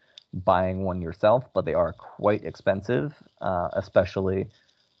worth buying one yourself, but they are quite expensive, especially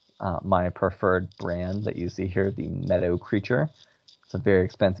my preferred brand that you see here, the Meadow Creature. It's a very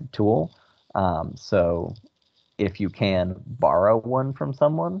expensive tool. So if you can borrow one from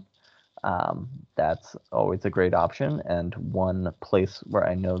someone, that's always a great option. And one place where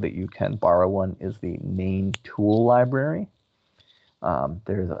I know that you can borrow one is the Maine Tool Library.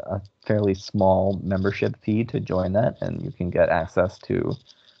 There's a fairly small membership fee to join that, and you can get access to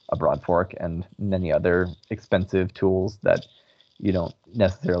a broad fork and many other expensive tools that you don't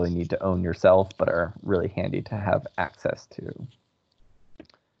necessarily need to own yourself, but are really handy to have access to.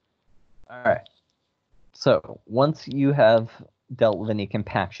 All right. So once you have dealt with any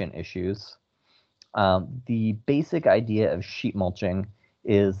compaction issues, the basic idea of sheet mulching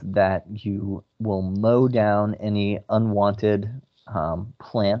is that you will mow down any unwanted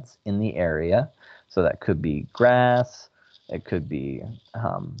plants in the area. So that could be grass, it could be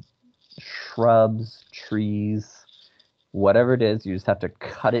shrubs, trees, whatever it is. You just have to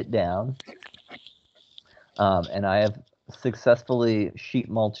cut it down. And I have successfully sheet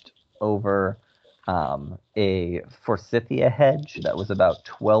mulched over a forsythia hedge that was about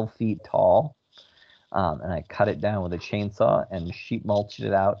 12 feet tall. And I cut it down with a chainsaw and sheet mulched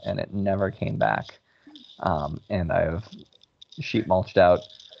it out, and it never came back. And I've sheet mulched out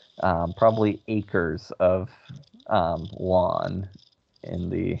probably acres of lawn in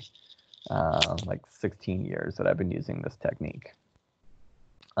the like 16 years that I've been using this technique.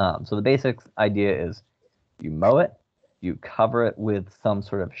 So the basic idea is you mow it, you cover it with some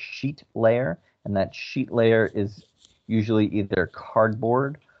sort of sheet layer, and that sheet layer is usually either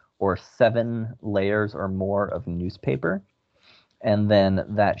cardboard or 7 layers or more of newspaper. And then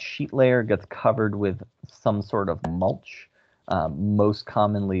that sheet layer gets covered with some sort of mulch, most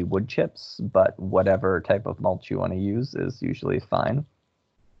commonly wood chips, but whatever type of mulch you want to use is usually fine.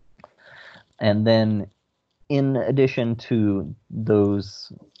 And then in addition to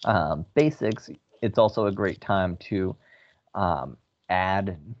those basics, it's also a great time to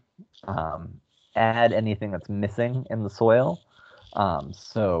add anything that's missing in the soil.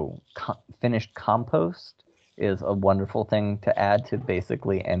 So finished compost is a wonderful thing to add to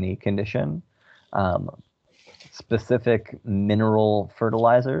basically any condition. Specific mineral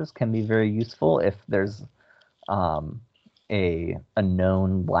fertilizers can be very useful if there's a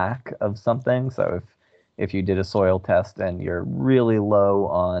known lack of something. So if you did a soil test and you're really low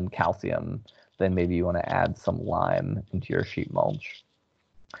on calcium, then maybe you want to add some lime into your sheet mulch.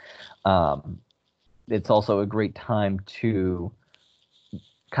 it's also a great time to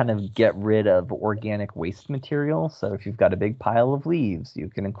kind of get rid of organic waste material. So if you've got a big pile of leaves, you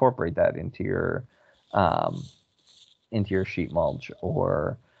can incorporate that into your sheet mulch.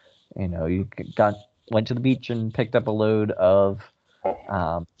 Or you went to the beach and picked up a load of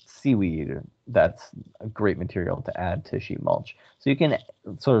seaweed. That's a great material to add to sheet mulch. So you can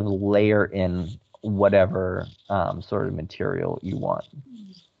sort of layer in whatever sort of material you want.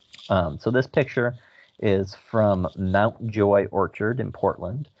 So this picture is from Mount Joy Orchard in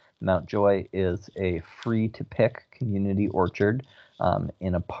Portland. Mount Joy is a free-to-pick community orchard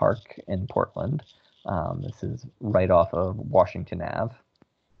in a park in Portland. This is right off of Washington Ave.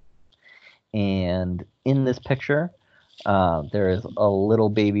 And in this picture, there is a little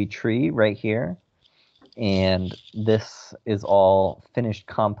baby tree right here. And this is all finished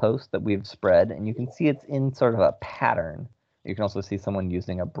compost that we've spread. And you can see it's in sort of a pattern. You can also see someone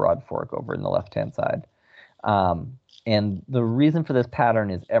using a broad fork over in the left-hand side. And the reason for this pattern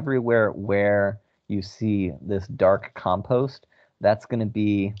is everywhere where you see this dark compost, that's going to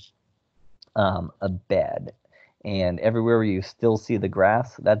be a bed. And everywhere where you still see the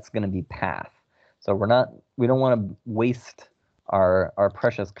grass, that's going to be path. So we don't want to waste our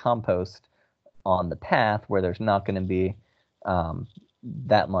precious compost on the path where there's not going to be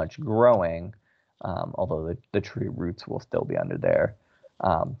that much growing, although the tree roots will still be under there.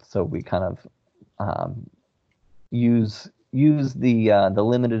 So we kind of use the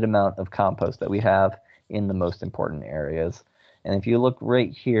limited amount of compost that we have in the most important areas. And if you look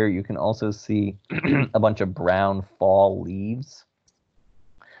right here, you can also see a bunch of brown fall leaves.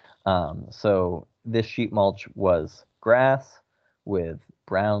 So this sheet mulch was grass with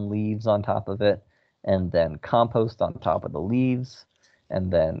brown leaves on top of it, and then compost on top of the leaves,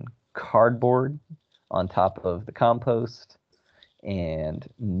 and then cardboard on top of the compost, and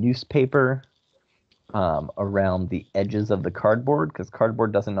newspaper around the edges of the cardboard, because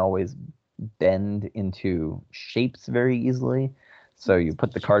cardboard doesn't always bend into shapes very easily. So you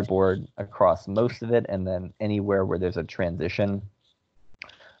put the cardboard across most of it, and then anywhere where there's a transition,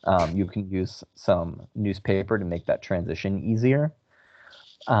 you can use some newspaper to make that transition easier.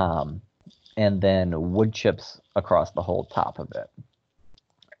 And then wood chips across the whole top of it.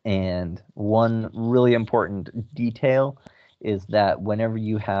 And one really important detail is that whenever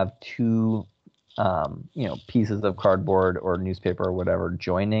you have two pieces of cardboard or newspaper or whatever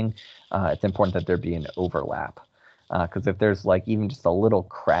joining, it's important that there be an overlap. Because if there's like even just a little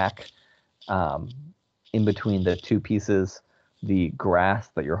crack in between the two pieces, the grass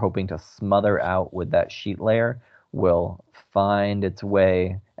that you're hoping to smother out with that sheet layer will find its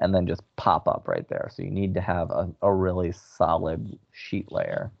way and then just pop up right there. So you need to have a really solid sheet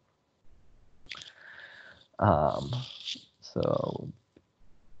layer. So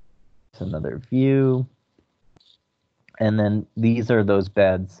it's another view. And then these are those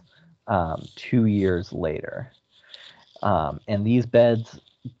beds 2 years later. And these beds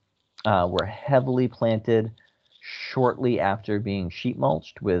were heavily planted shortly after being sheet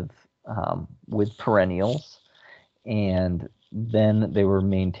mulched with perennials, and then they were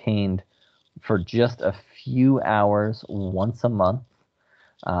maintained for just a few hours once a month.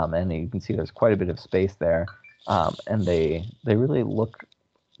 And you can see there's quite a bit of space there, and they really look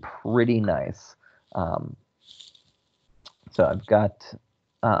pretty nice. So I've got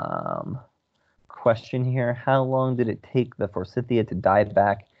question here: how long did it take the forsythia to die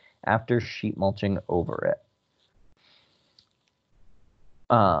back after sheet mulching over it?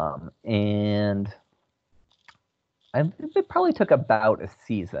 And it probably took about a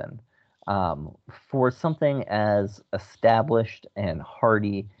season. For something as established and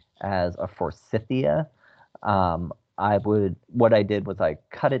hardy as a forsythia, what I did was I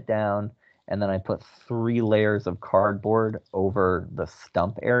cut it down, and then I put 3 layers of cardboard over the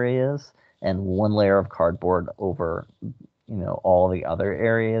stump areas and 1 layer of cardboard over all the other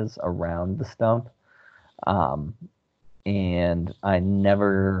areas around the stump. And I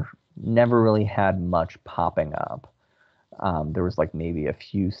never really had much popping up. There was like maybe a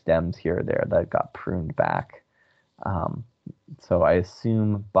few stems here or there that got pruned back. So I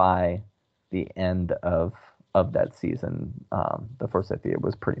assume by the end of that season, the forsythia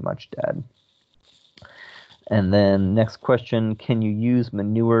was pretty much dead. And then next question: can you use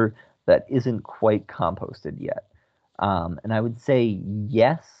manure that isn't quite composted yet? And I would say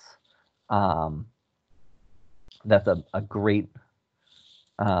yes. That's a great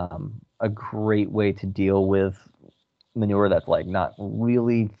way to deal with manure that's like not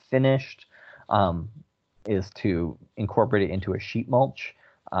really finished, is to incorporate it into a sheet mulch,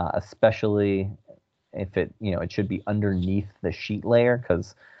 especially if it should be underneath the sheet layer,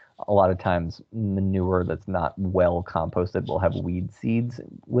 because a lot of times manure that's not well composted will have weed seeds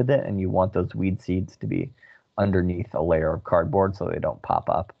with it, and you want those weed seeds to be underneath a layer of cardboard so they don't pop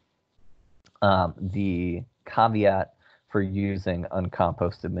up. The caveat for using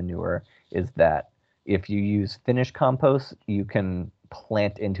uncomposted manure is that if you use finished compost, you can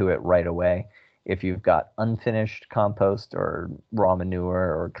plant into it right away. If you've got unfinished compost or raw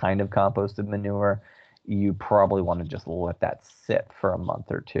manure or kind of composted manure, you probably want to just let that sit for a month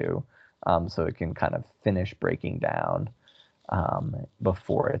or two, so it can kind of finish breaking down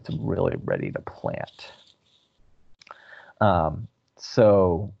before it's really ready to plant.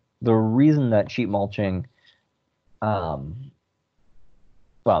 So the reason that sheet mulching, well,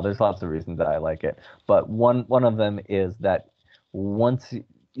 there's lots of reasons that I like it, but one of them is that once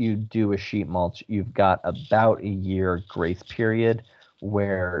you do a sheet mulch, you've got about a year grace period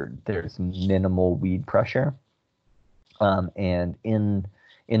where there's minimal weed pressure. And in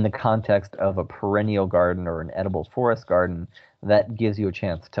the context of a perennial garden or an edible forest garden, that gives you a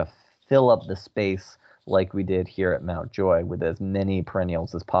chance to fill up the space like we did here at Mount Joy with as many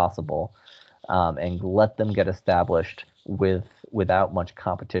perennials as possible, and let them get established without much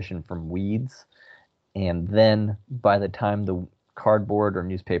competition from weeds. And then by the time the cardboard or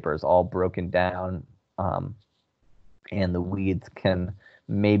newspaper is all broken down, and the weeds can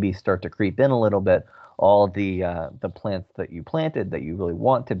maybe start to creep in a little bit, all the plants that you planted that you really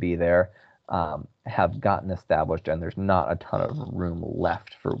want to be there have gotten established, and there's not a ton of room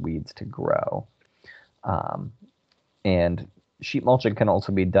left for weeds to grow. And sheet mulching can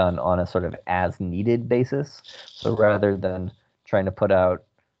also be done on a sort of as needed basis. So rather than trying to put out,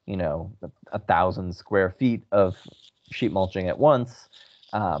 1,000 square feet of sheet mulching at once,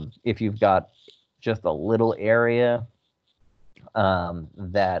 if you've got just a little area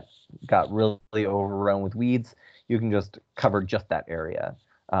that got really overrun with weeds, you can just cover just that area.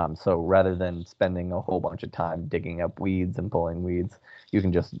 So rather than spending a whole bunch of time digging up weeds and pulling weeds, you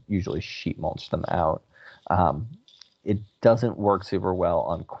can just usually sheet mulch them out. It doesn't work super well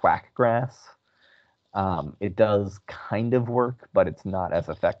on quack grass. It does kind of work, but it's not as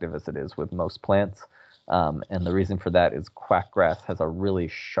effective as it is with most plants. And the reason for that is quack grass has a really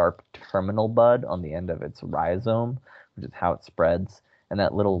sharp terminal bud on the end of its rhizome, which is how it spreads. And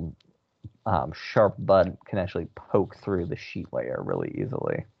that little sharp bud can actually poke through the sheet layer really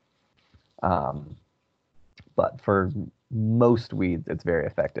easily. But for most weeds, it's very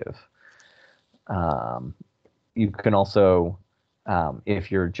effective. You can also,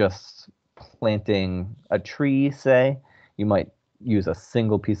 if you're just planting a tree, say, you might use a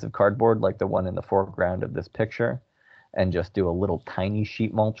single piece of cardboard like the one in the foreground of this picture, and just do a little tiny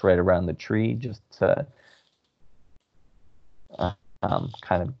sheet mulch right around the tree just to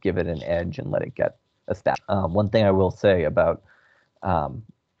kind of give it an edge and let it get established. One thing I will say about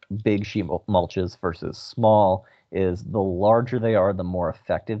big sheet mulches versus small is the larger they are, the more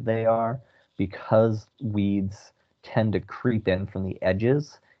effective they are, because weeds tend to creep in from the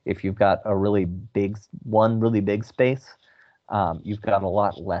edges. If you've got a really big space, you've got a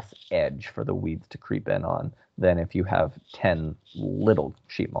lot less edge for the weeds to creep in on than if you have 10 little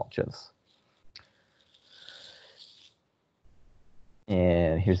sheet mulches.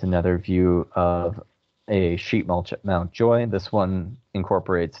 And here's another view of a sheet mulch at Mount Joy. This one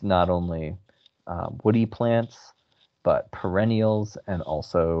incorporates not only woody plants, but perennials and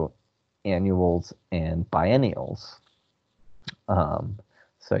also annuals and biennials.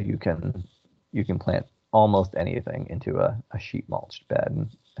 So you can plant almost anything into a sheet mulched bed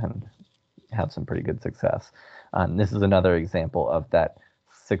and have some pretty good success. This is another example of that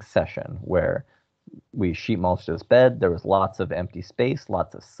succession where we sheet mulched this bed. There was lots of empty space,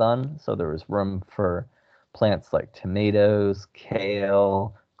 lots of sun, so there was room for plants like tomatoes,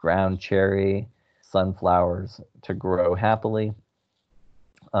 kale, ground cherry, sunflowers to grow happily.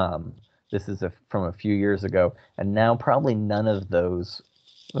 This is from a few years ago, and now probably none of those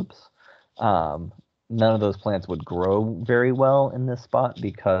plants would grow very well in this spot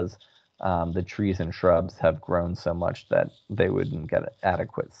because the trees and shrubs have grown so much that they wouldn't get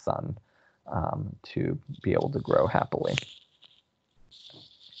adequate sun to be able to grow happily.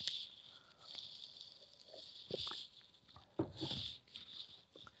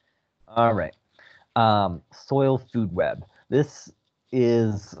 All right. Soil food web. This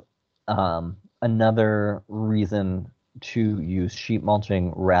is another reason to use sheet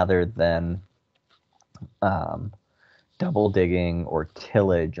mulching rather than double digging or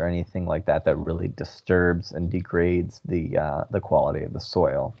tillage or anything like that that really disturbs and degrades the quality of the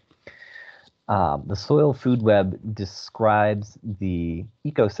soil. The soil food web describes the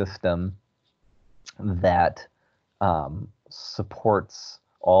ecosystem that supports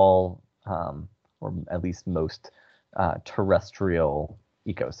all, or at least most, terrestrial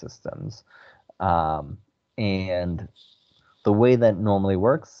ecosystems. And the way that normally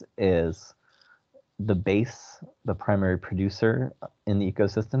works is the base, the primary producer in the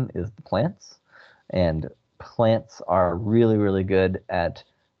ecosystem is the plants, and plants are really, really good at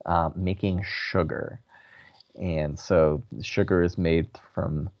making sugar. And so sugar is made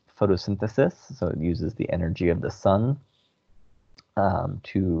from photosynthesis, so it uses the energy of the sun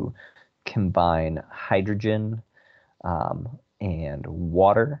to combine hydrogen and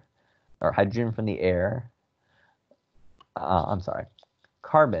water, or hydrogen from the air,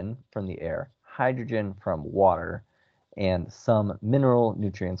 carbon from the air, hydrogen from water, and some mineral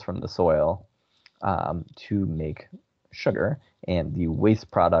nutrients from the soil to make sugar. And the waste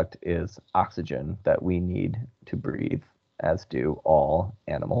product is oxygen that we need to breathe, as do all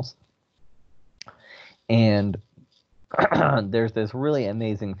animals. And there's this really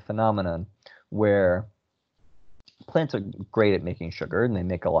amazing phenomenon where plants are great at making sugar, and they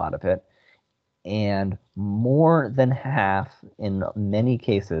make a lot of it. And more than half, in many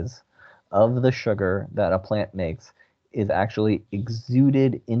cases, of the sugar that a plant makes is actually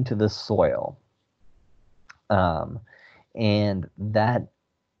exuded into the soil. And that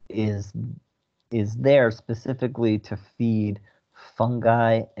is there specifically to feed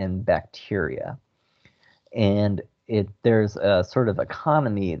fungi and bacteria. And there's a sort of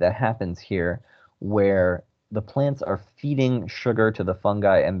economy that happens here where the plants are feeding sugar to the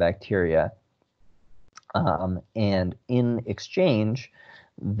fungi and bacteria, and in exchange,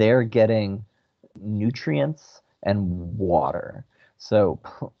 they're getting nutrients and water. So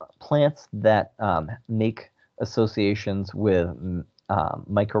plants that make associations with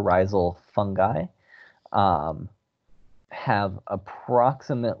mycorrhizal fungi have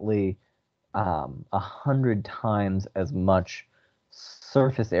approximately 100 times as much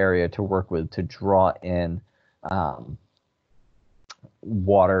surface area to work with to draw in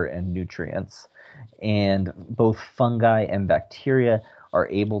water and nutrients. And both fungi and bacteria are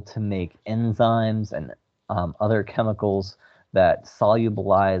able to make enzymes and other chemicals that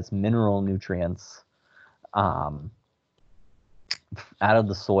solubilize mineral nutrients out of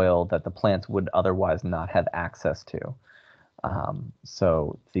the soil that the plants would otherwise not have access to.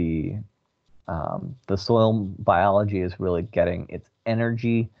 So the soil biology is really getting its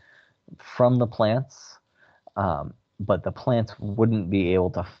energy from the plants, but the plants wouldn't be able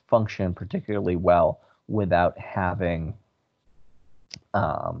to function particularly well without having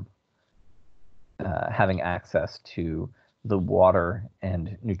access to the water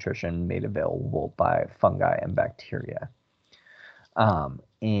and nutrition made available by fungi and bacteria.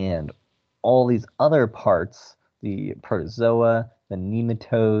 And all these other parts, the protozoa, the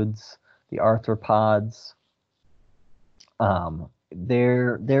nematodes, the arthropods,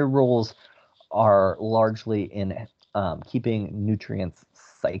 their roles are largely in keeping nutrients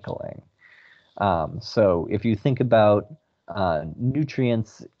cycling. So if you think about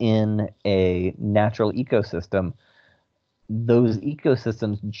nutrients in a natural ecosystem, those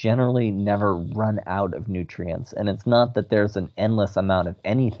ecosystems generally never run out of nutrients. And it's not that there's an endless amount of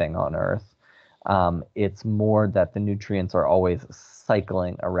anything on Earth. It's more that the nutrients are always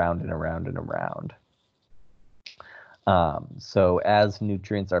cycling around and around and around. So as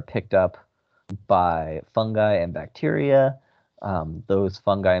nutrients are picked up by fungi and bacteria, those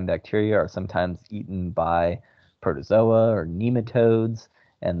fungi and bacteria are sometimes eaten by protozoa or nematodes,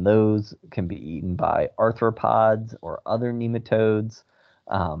 and those can be eaten by arthropods or other nematodes.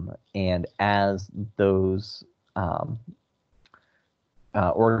 And as those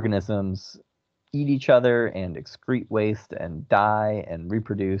organisms eat each other and excrete waste and die and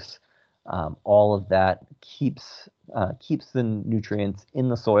reproduce, all of that keeps the nutrients in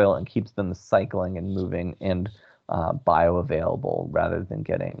the soil and keeps them cycling and moving and bioavailable rather than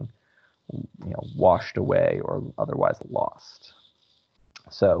getting washed away or otherwise lost.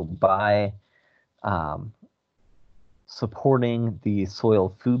 So by supporting the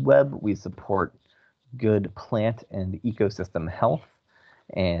soil food web, we support good plant and ecosystem health.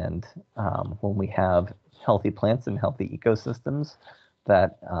 And when we have healthy plants and healthy ecosystems,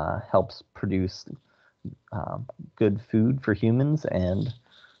 that helps produce good food for humans and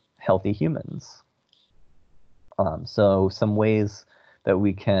healthy humans. So some ways that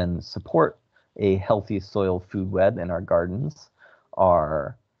we can support a healthy soil food web in our gardens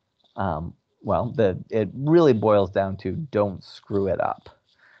are, it really boils down to don't screw it up.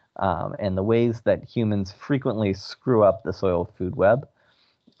 And the ways that humans frequently screw up the soil food web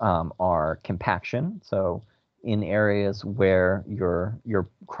are compaction. So in areas where your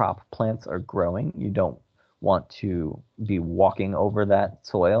crop plants are growing, you don't want to be walking over that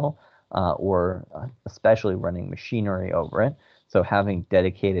soil or especially running machinery over it. So having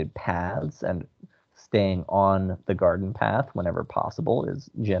dedicated paths and staying on the garden path whenever possible is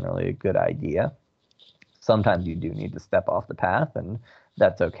generally a good idea. Sometimes you do need to step off the path, and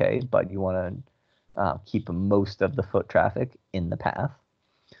that's okay, but you want to keep most of the foot traffic in the path.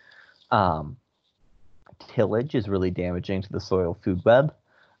 Tillage is really damaging to the soil food web.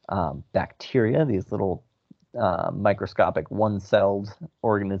 Bacteria, these little microscopic one-celled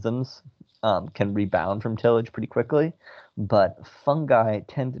organisms, can rebound from tillage pretty quickly, but fungi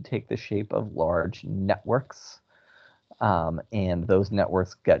tend to take the shape of large networks, and those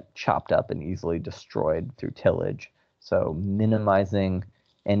networks get chopped up and easily destroyed through tillage. So minimizing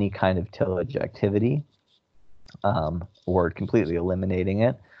any kind of tillage activity or completely eliminating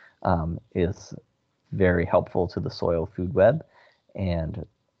it is very helpful to the soil food web, and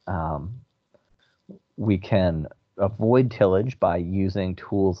we can avoid tillage by using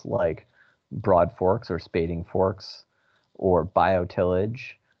tools like broad forks or spading forks or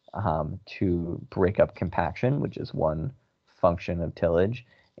biotillage to break up compaction, which is one function of tillage,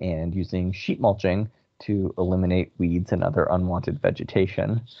 and using sheet mulching to eliminate weeds and other unwanted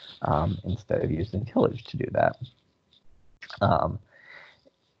vegetation instead of using tillage to do that.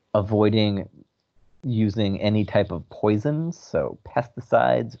 Avoiding using any type of poisons, so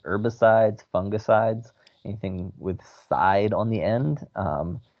pesticides, herbicides, fungicides, anything with "cide" on the end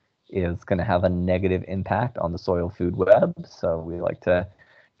is going to have a negative impact on the soil food web. So we like to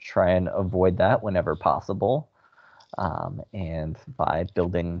try and avoid that whenever possible. And by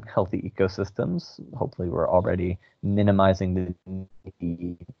building healthy ecosystems, hopefully we're already minimizing the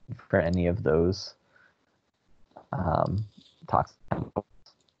need for any of those toxic chemicals.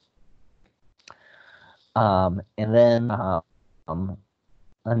 And then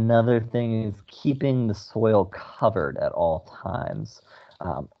another thing is keeping the soil covered at all times.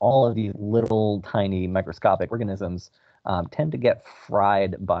 All of these little tiny microscopic organisms tend to get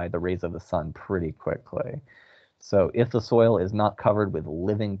fried by the rays of the sun pretty quickly. So if the soil is not covered with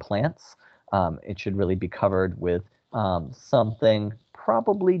living plants, it should really be covered with something,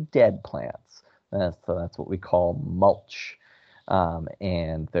 probably dead plants. So that's what we call mulch.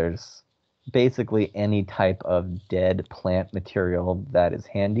 And there's basically any type of dead plant material that is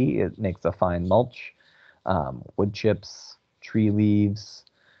handy. It makes a fine mulch. Wood chips, tree leaves,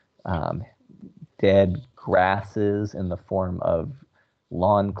 dead grasses in the form of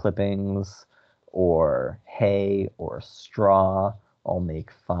lawn clippings or hay or straw all make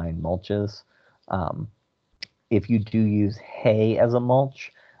fine mulches. If you do use hay as a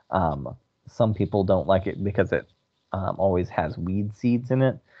mulch, some people don't like it because it always has weed seeds in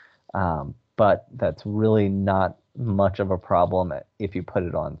it, but that's really not much of a problem if you put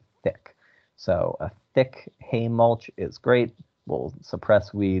it on thick. So a thick hay mulch is great, will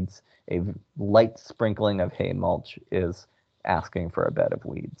suppress weeds. A light sprinkling of hay mulch is asking for a bed of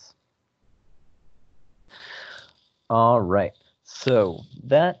weeds. All right, so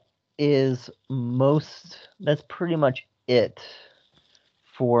that's pretty much it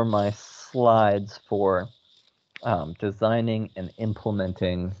for my slides for designing and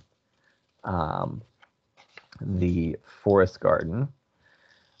implementing the forest garden.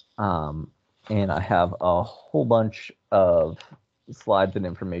 And I have a whole bunch of slides and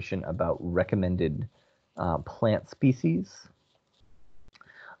information about recommended plant species.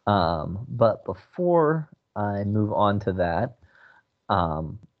 But before I move on to that, I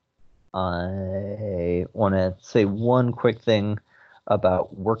want to say one quick thing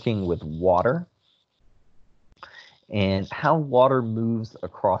about working with water and how water moves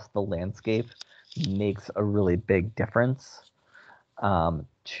across the landscape makes a really big difference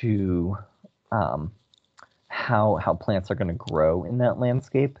to how plants are going to grow in that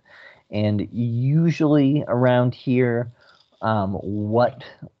landscape. And usually around here,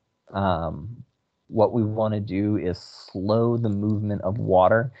 what we want to do is slow the movement of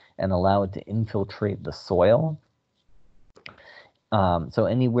water and allow it to infiltrate the soil. So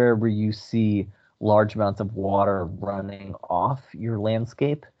anywhere where you see large amounts of water running off your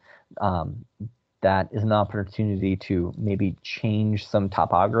landscape, that is an opportunity to maybe change some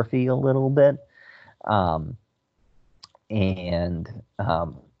topography a little bit and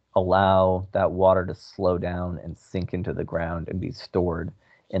allow that water to slow down and sink into the ground and be stored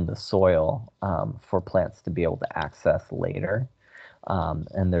in the soil for plants to be able to access later.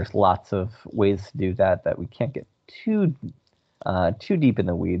 And there's lots of ways to do that we can't get too deep in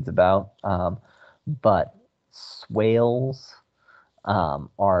the weeds about. But swales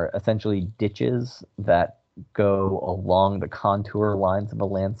are essentially ditches that go along the contour lines of a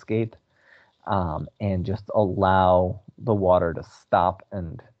landscape. and just allow the water to stop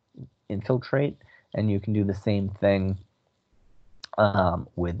and infiltrate. And you can do the same thing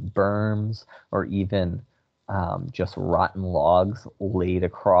with berms, or even just rotten logs laid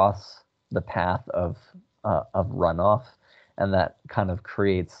across the path of runoff, and that kind of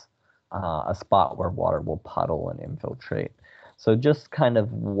creates a spot where water will puddle and infiltrate. So just kind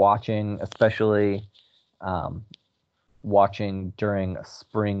of watching, especially watching during a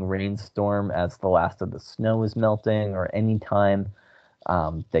spring rainstorm as the last of the snow is melting, or any time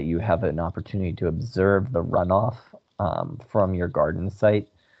that you have an opportunity to observe the runoff from your garden site.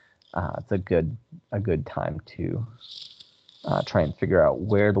 It's a good time to try and figure out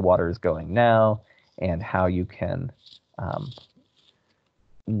where the water is going now, and how you can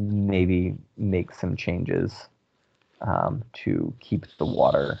maybe make some changes to keep the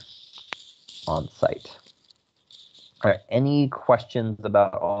water on site. All right, any questions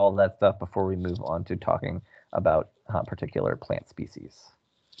about all that stuff before we move on to talking about particular plant species?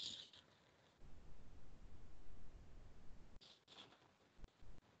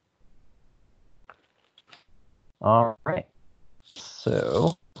 All right,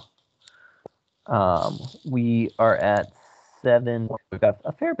 so we are at 7. We've got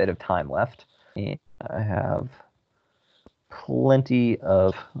a fair bit of time left, and I have plenty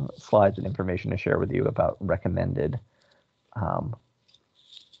of slides and information to share with you about recommended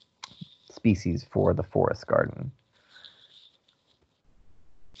species for the forest garden.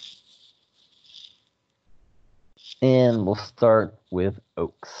 And we'll start with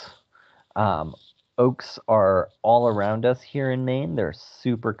oaks. Oaks are all around us here in Maine. They're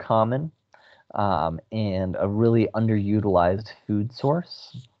super common and a really underutilized food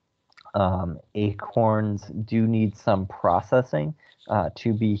source. Acorns do need some processing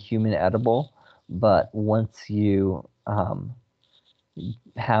to be human edible, but once you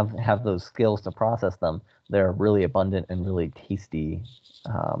have those skills to process them, they're really abundant and really tasty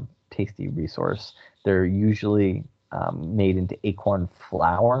resource. They're usually made into acorn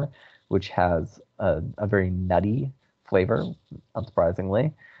flour, which has a very nutty flavor,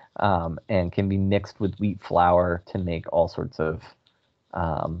 unsurprisingly, and can be mixed with wheat flour to make all sorts of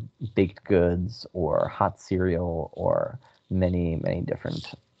baked goods or hot cereal or many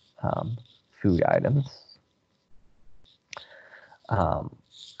different food items.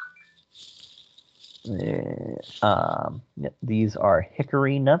 These are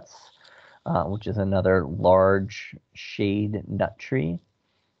hickory nuts, which is another large shade nut tree.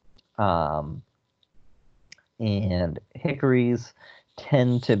 And hickories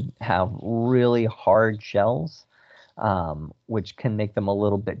tend to have really hard shells, which can make them a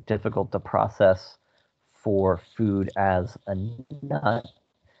little bit difficult to process for food as a nut.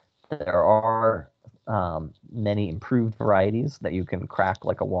 There are many improved varieties that you can crack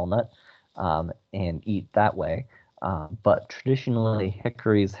like a walnut and eat that way. But traditionally,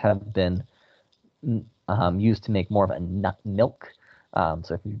 hickories have been used to make more of a nut milk.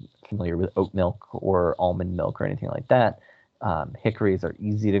 So if you're familiar with oat milk or almond milk or anything like that, hickories are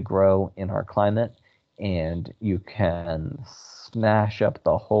easy to grow in our climate, and you can smash up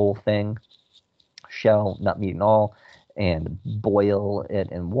the whole thing, shell, nut meat and all, and boil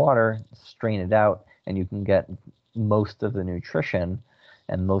it in water, strain it out, and you can get most of the nutrition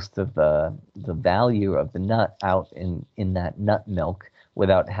and most of the value of the nut out in that nut milk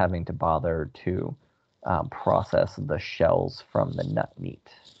without having to bother to process the shells from the nut meat.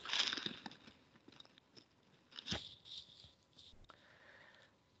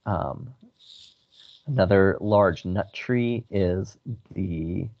 Another large nut tree is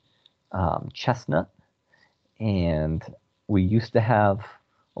the chestnut, and we used to have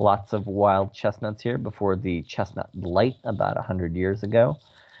lots of wild chestnuts here before the chestnut blight about 100 years ago,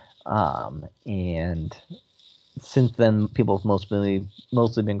 and since then people have mostly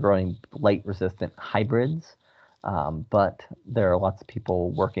been growing blight-resistant hybrids, but there are lots of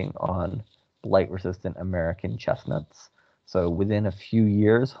people working on blight-resistant American chestnuts. So within a few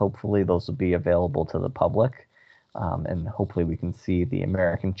years, hopefully those will be available to the public, and hopefully we can see the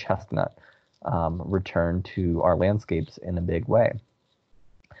American chestnut return to our landscapes in a big way.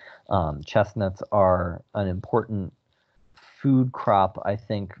 Chestnuts are an important food crop, I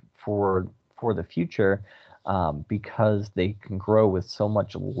think, for the future, because they can grow with so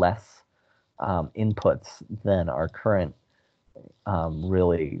much less inputs than our current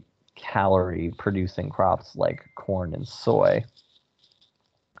really calorie producing crops like corn and soy.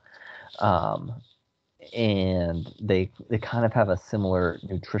 And they kind of have a similar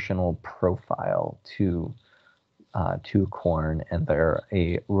nutritional profile to corn, and they're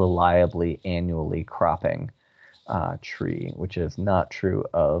a reliably annually cropping tree, which is not true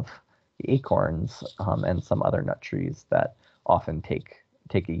of the acorns, and some other nut trees that often take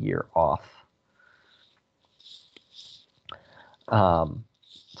a year off.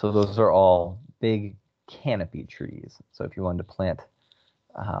 So those are all big canopy trees. So if you wanted to plant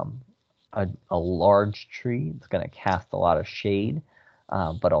a large tree, it's going to cast a lot of shade,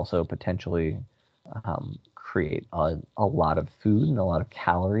 but also potentially create a lot of food and a lot of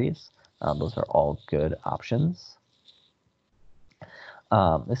calories. Those are all good options.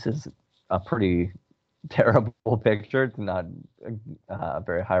 This is a pretty terrible picture. It's not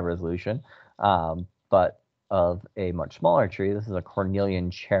very high resolution, but of a much smaller tree. This is a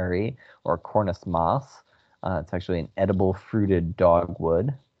cornelian cherry, or Cornus moss. It's actually an edible fruited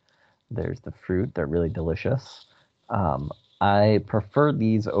dogwood. There's the fruit. They're really delicious. I prefer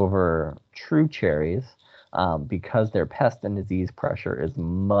these over true cherries because their pest and disease pressure is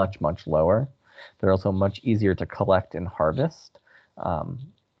much, much lower. They're also much easier to collect and harvest.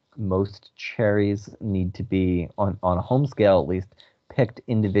 Most cherries need to be, on a home scale at least, picked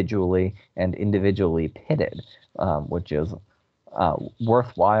individually and individually pitted, which is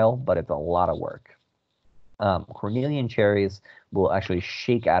worthwhile, but it's a lot of work. Cornelian cherries will actually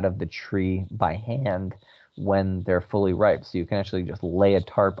shake out of the tree by hand when they're fully ripe. So you can actually just lay a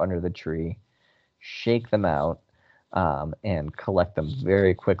tarp under the tree, shake them out, and collect them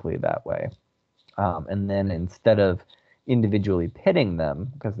very quickly that way. And then instead of individually pitting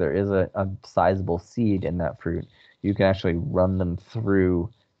them, because there is a sizable seed in that fruit, you can actually run them through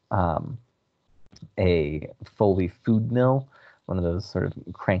a Foley food mill, one of those sort of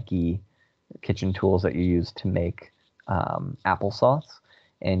cranky kitchen tools that you use to make applesauce,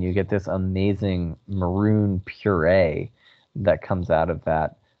 and you get this amazing maroon puree that comes out of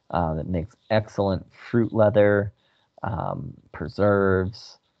that that makes excellent fruit leather,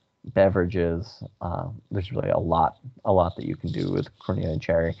 preserves, beverages. There's really a lot that you can do with cornelian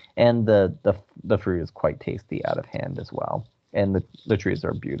cherry, and the fruit is quite tasty out of hand as well. And the trees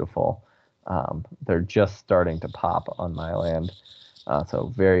are beautiful. They're just starting to pop on my land,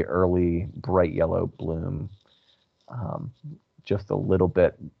 so very early bright yellow bloom, just a little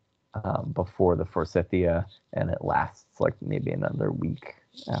bit before the forsythia, and it lasts like maybe another week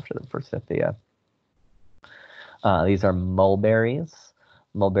after the forsythia. These are mulberries.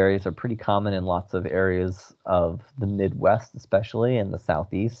 Mulberries are pretty common in lots of areas of the Midwest, especially in the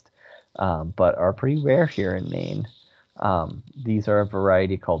Southeast, but are pretty rare here in Maine. These are a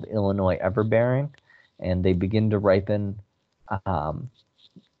variety called Illinois Everbearing, and they begin to ripen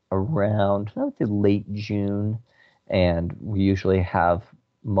around, I would say, late June, and we usually have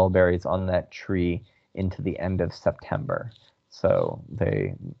mulberries on that tree into the end of September. So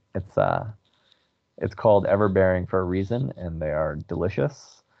it's called everbearing for a reason, and they are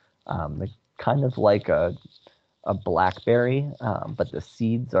delicious. They kind of like a blackberry, but the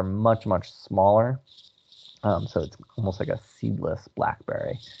seeds are much, much smaller. So it's almost like a seedless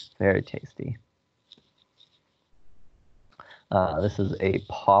blackberry. Very tasty. This is a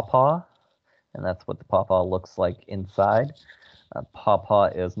pawpaw, and that's what the pawpaw looks like inside. Pawpaw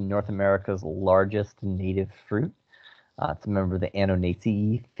is North America's largest native fruit. It's a member of the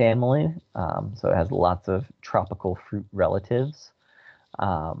Annonaceae family, so it has lots of tropical fruit relatives.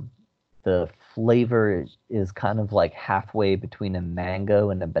 The flavor is kind of like halfway between a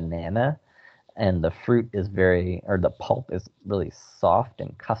mango and a banana, and the fruit is the pulp is really soft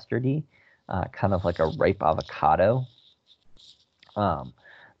and custardy, kind of like a ripe avocado.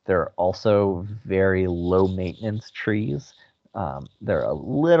 They're also very low maintenance trees. They're a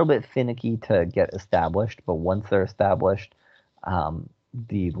little bit finicky to get established, but once they're established,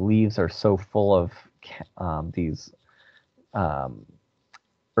 the leaves are so full of these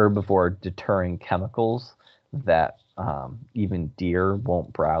herbivore deterring chemicals that even deer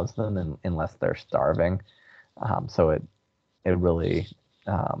won't browse them unless they're starving. So it really,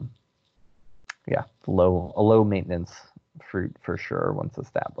 a low maintenance fruit for sure once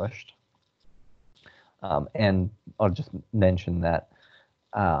established. And I'll just mention that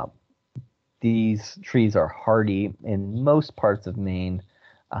these trees are hardy in most parts of Maine,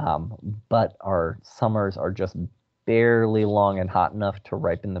 but our summers are just barely long and hot enough to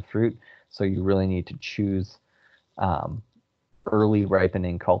ripen the fruit. So you really need to choose early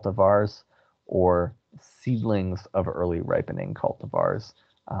ripening cultivars or seedlings of early ripening cultivars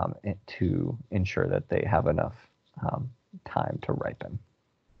to ensure that they have enough time to ripen.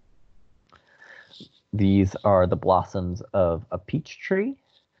 These are the blossoms of a peach tree,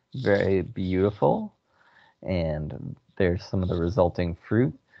 very beautiful, and there's some of the resulting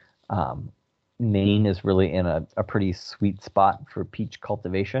fruit. Maine is really in a pretty sweet spot for peach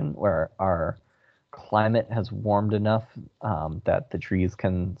cultivation, where our climate has warmed enough that the trees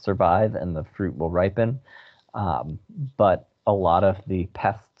can survive and the fruit will ripen. But a lot of the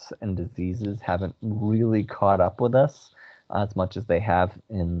pests and diseases haven't really caught up with us as much as they have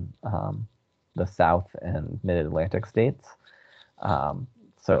in the South and Mid-Atlantic states.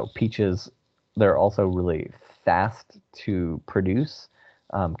 So peaches, they're also really fast to produce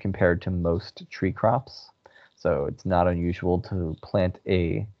compared to most tree crops. So it's not unusual to plant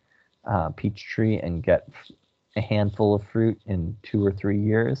a peach tree and get a handful of fruit in 2 or 3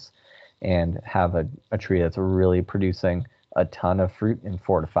 years, and have a tree that's really producing a ton of fruit in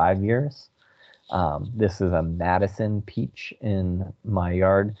 4 to 5 years. This is a Madison peach in my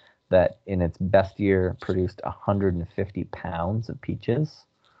yard that in its best year produced 150 pounds of peaches.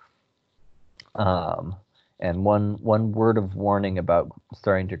 And one word of warning about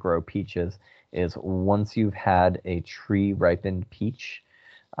starting to grow peaches is once you've had a tree ripened peach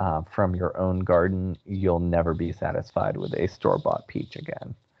from your own garden, you'll never be satisfied with a store-bought peach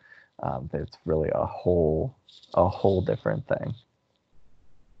again. It's really a whole different thing.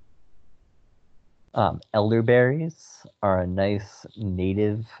 Elderberries are a nice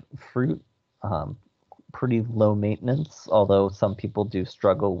native fruit, pretty low maintenance, although some people do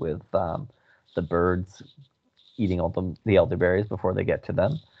struggle with the birds eating all the elderberries before they get to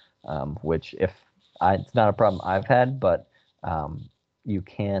them, which it's not a problem I've had, but you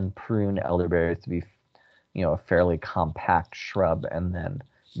can prune elderberries to be, a fairly compact shrub and then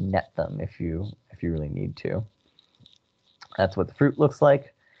net them if you really need to. That's what the fruit looks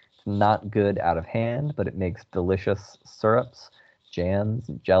like. It's not good out of hand, but it makes delicious syrups, jams,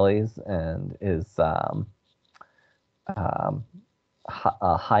 jellies, and is a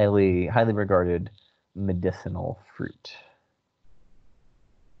highly regarded medicinal fruit.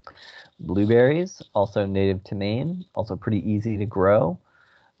 Blueberries, also native to Maine, also pretty easy to grow,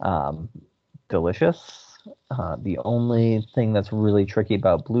 delicious. The only thing that's really tricky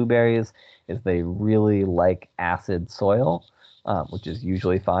about blueberries is they really like acid soil, which is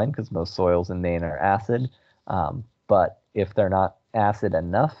usually fine because most soils in Maine are acid. But if they're not acid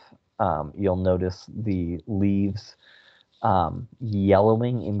enough, you'll notice the leaves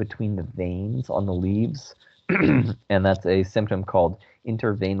yellowing in between the veins on the leaves. And that's a symptom called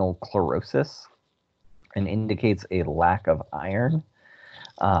interveinal chlorosis and indicates a lack of iron.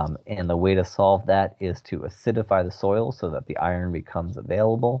 And the way to solve that is to acidify the soil so that the iron becomes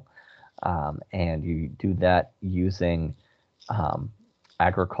available. And you do that using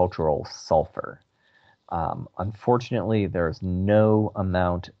agricultural sulfur. Unfortunately, there's no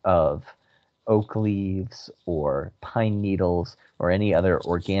amount of oak leaves or pine needles or any other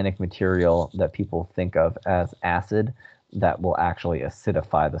organic material that people think of as acid that will actually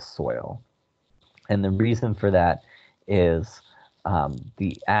acidify the soil. And the reason for that is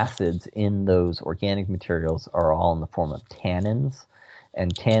the acids in those organic materials are all in the form of tannins,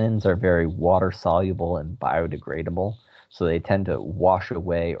 and tannins are very water soluble and biodegradable, so they tend to wash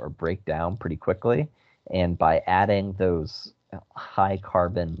away or break down pretty quickly. And by adding those high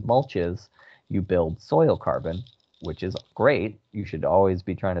carbon mulches, you build soil carbon, which is great. You should always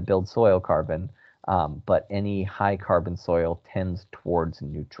be trying to build soil carbon, but any high carbon soil tends towards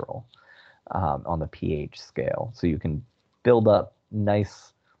neutral on the pH scale. So you can build up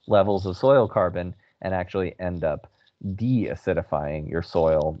nice levels of soil carbon and actually end up de-acidifying your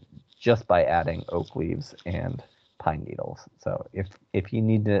soil just by adding oak leaves and pine needles. So if you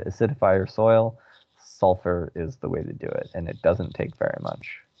need to acidify your soil, sulfur is the way to do it, and it doesn't take very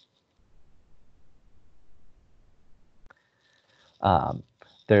much.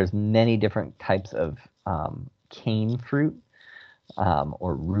 There's many different types of cane fruit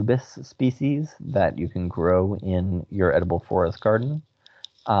or rubus species that you can grow in your edible forest garden.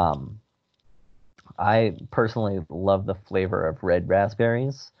 I personally love the flavor of red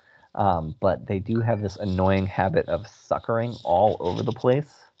raspberries, but they do have this annoying habit of suckering all over the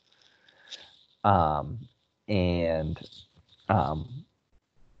place.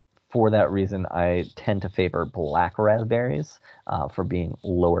 For that reason, I tend to favor black raspberries for being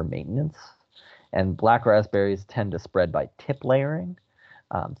lower maintenance. And black raspberries tend to spread by tip layering.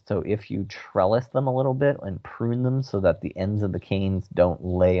 So if you trellis them a little bit and prune them so that the ends of the canes don't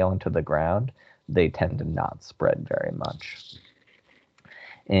lay onto the ground, they tend to not spread very much.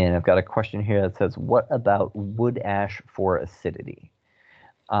 And I've got a question here that says, what about wood ash for acidity?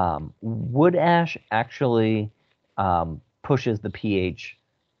 Wood ash actually pushes the pH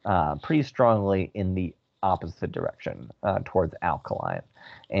pretty strongly in the opposite direction, towards alkaline.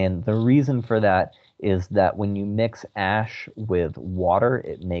 And the reason for that is that when you mix ash with water,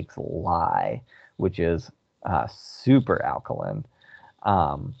 it makes lye, which is super alkaline.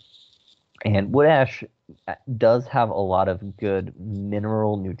 And wood ash does have a lot of good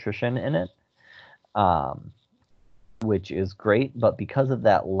mineral nutrition in it, which is great. But because of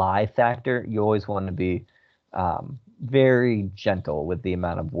that lye factor, you always want to be very gentle with the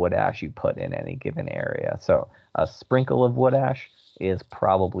amount of wood ash you put in any given area. So a sprinkle of wood ash is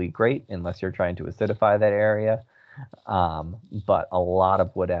probably great unless you're trying to acidify that area. But a lot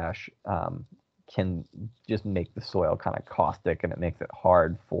of wood ash can just make the soil kind of caustic, and it makes it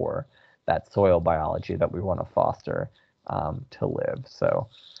hard for that soil biology that we want to foster to live. So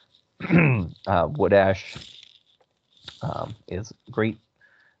wood ash is great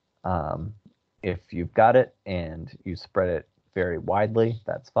if you've got it and you spread it very widely.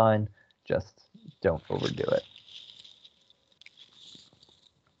 That's fine. Just don't overdo it.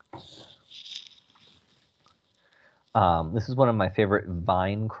 This is one of my favorite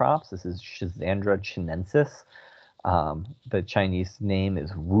vine crops. This is Schizandra chinensis. The Chinese name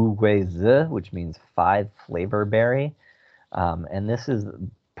is Wu Gui Zi, which means 5 flavor berry. And this is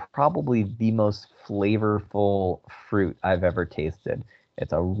probably the most flavorful fruit I've ever tasted.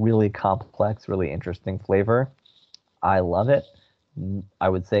 It's a really complex, really interesting flavor. I love it. I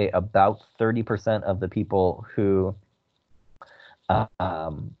would say about 30% of the people who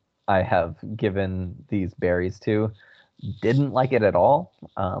I have given these berries to didn't like it at all.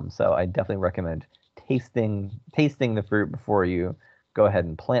 So I definitely recommend tasting the fruit before you go ahead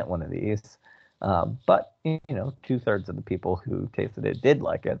and plant one of these. But 2/3 of the people who tasted it did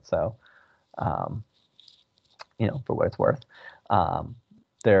like it. So for what it's worth,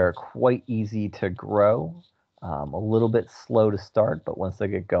 they're quite easy to grow. A little bit slow to start, but once they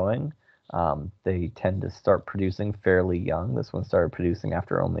get going, they tend to start producing fairly young. This one started producing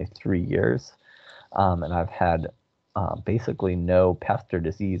after only 3 years. And I've had basically no pest or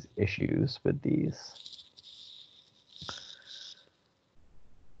disease issues with these.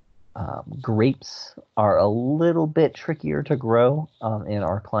 Grapes are a little bit trickier to grow in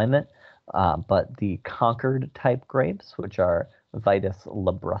our climate, but the Concord type grapes, which are Vitis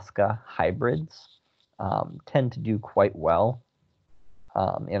labrusca hybrids, tend to do quite well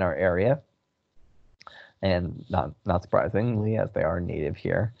in our area, and not surprisingly, as they are native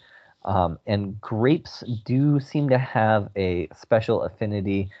here. And grapes do seem to have a special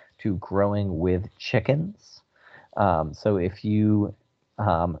affinity to growing with chickens. So if you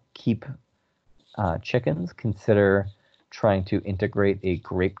keep chickens, consider trying to integrate a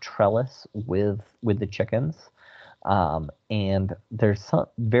grape trellis with the chickens. And there's some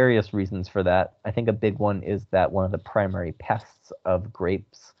various reasons for that. I think a big one is that one of the primary pests of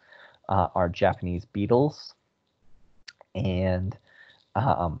grapes are Japanese beetles. And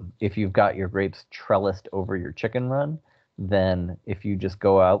if you've got your grapes trellised over your chicken run, then if you just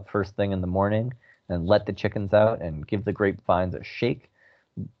go out first thing in the morning and let the chickens out and give the grapevines a shake,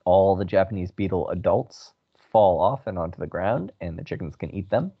 all the Japanese beetle adults fall off and onto the ground, and the chickens can eat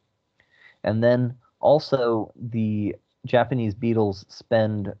them. And then also, the Japanese beetles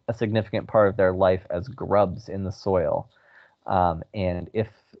spend a significant part of their life as grubs in the soil. And if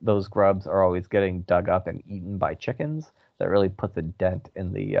those grubs are always getting dug up and eaten by chickens, that really puts a dent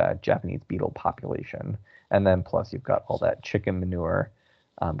in the Japanese beetle population. And then plus you've got all that chicken manure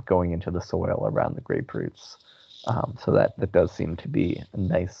going into the soil around the grapefruits. So that does seem to be a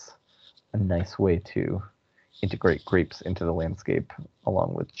nice way to integrate grapes into the landscape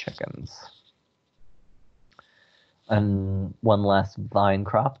along with chickens. And one last vine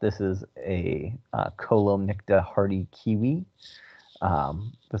crop. This is a Colomnicta hardy kiwi.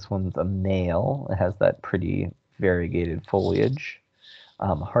 This one's a male. It has that pretty variegated foliage.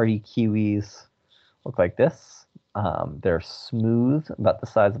 Hardy kiwis look like this. They're smooth, about the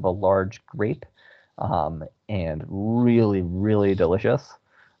size of a large grape, and really, really delicious.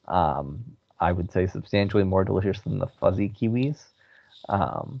 I would say substantially more delicious than the fuzzy kiwis.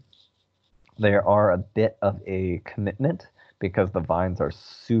 They are a bit of a commitment because the vines are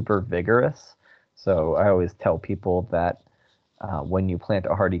super vigorous. So I always tell people that when you plant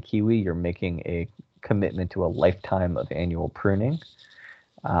a hardy kiwi, you're making a commitment to a lifetime of annual pruning.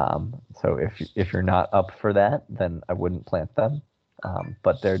 So if you're not up for that, then I wouldn't plant them.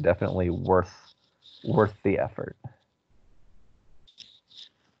 But they're definitely worth the effort.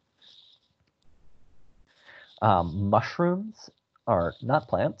 Mushrooms are not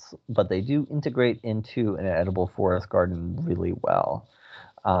plants, but they do integrate into an edible forest garden really well.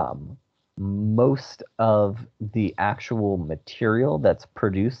 Most of the actual material that's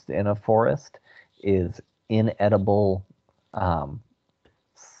produced in a forest is inedible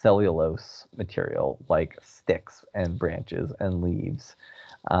cellulose material, like sticks and branches and leaves.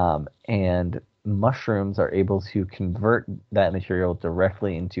 And mushrooms are able to convert that material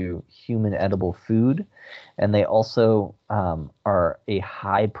directly into human edible food, and they also are a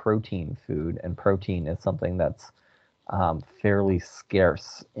high protein food, and protein is something that's fairly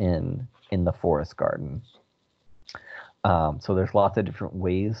scarce in the forest garden. So there's lots of different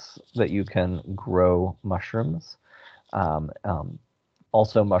ways that you can grow mushrooms.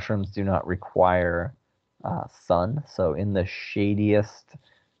 Also, mushrooms do not require sun, so in the shadiest,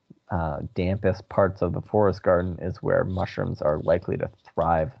 dampest parts of the forest garden is where mushrooms are likely to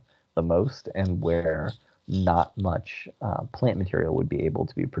thrive the most, and where not much plant material would be able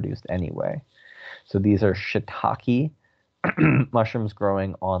to be produced anyway. So these are shiitake mushrooms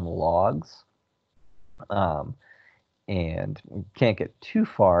growing on logs. And we can't get too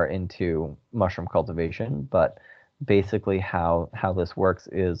far into mushroom cultivation, but basically how this works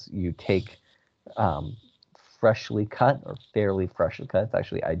is you take freshly cut or fairly freshly cut. It's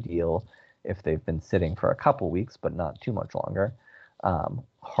actually ideal if they've been sitting for a couple weeks, but not too much longer.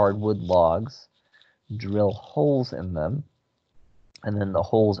 Hardwood logs, drill holes in them, and then the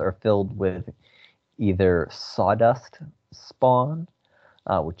holes are filled with either sawdust spawn,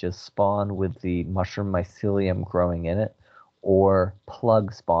 which is spawn with the mushroom mycelium growing in it, or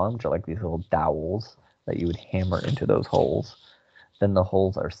plug spawn, which are like these little dowels that you would hammer into those holes. Then the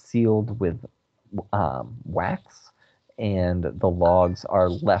holes are sealed with wax, and the logs are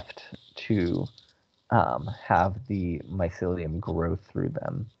left to have the mycelium grow through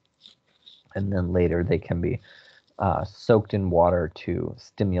them. And then later they can be soaked in water to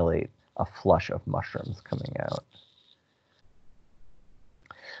stimulate a flush of mushrooms coming out.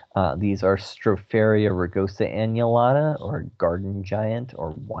 These are Stropharia rugosa annulata, or garden giant,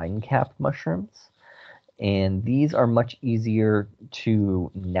 or wine cap mushrooms. And these are much easier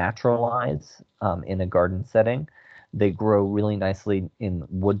to naturalize in a garden setting. They grow really nicely in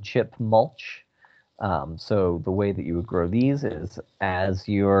wood chip mulch. So the way that you would grow these is as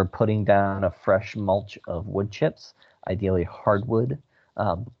you're putting down a fresh mulch of wood chips, ideally hardwood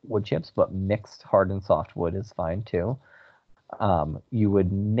wood chips, but mixed hard and soft wood is fine too. You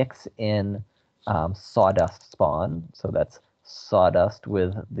would mix in sawdust spawn, so that's sawdust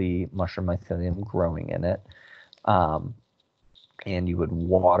with the mushroom mycelium growing in it. And you would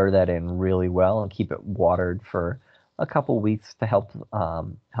water that in really well and keep it watered for a couple weeks to help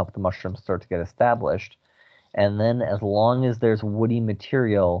the mushrooms start to get established. And then as long as there's woody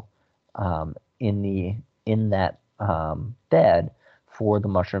material in that bed for the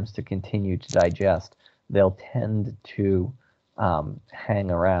mushrooms to continue to digest, they'll tend to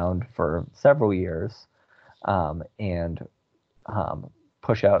hang around for several years and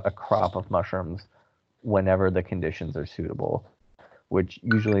push out a crop of mushrooms whenever the conditions are suitable, which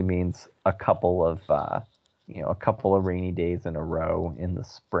usually means a couple of rainy days in a row in the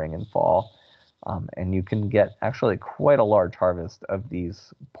spring and fall. And you can get actually quite a large harvest of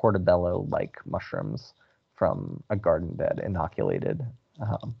these portobello-like mushrooms from a garden bed inoculated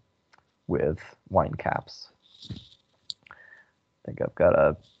with wine caps. I think I've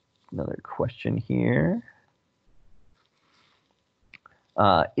got another question here.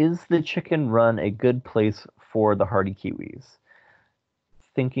 Is the chicken run a good place for the hardy kiwis?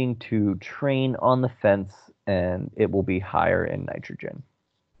 Thinking to train on the fence and it will be higher in nitrogen.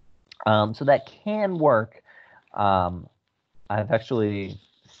 So that can work. I've actually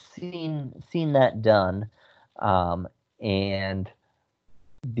seen that done, and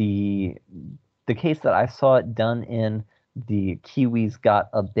the case that I saw it done in, the kiwis got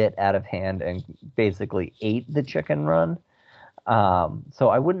a bit out of hand and basically ate the chicken run. So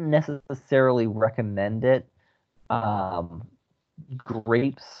I wouldn't necessarily recommend it.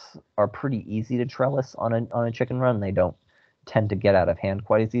 Grapes are pretty easy to trellis on a chicken run. They don't tend to get out of hand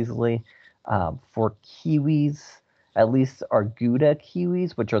quite as easily. For kiwis, at least Arguta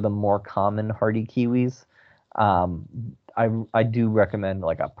kiwis, which are the more common hardy kiwis, I do recommend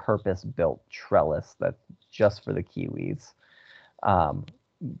like a purpose-built trellis that's just for the kiwis.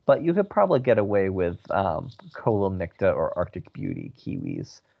 But you could probably get away with Colomicta or Arctic Beauty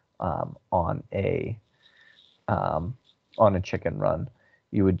kiwis on a chicken run.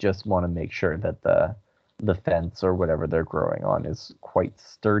 You would just want to make sure that the fence or whatever they're growing on is quite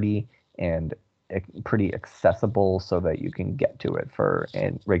sturdy and pretty accessible so that you can get to it for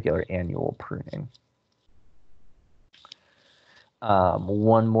regular annual pruning.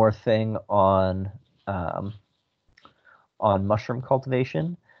 One more thing on mushroom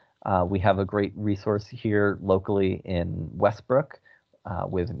cultivation. We have a great resource here locally in Westbrook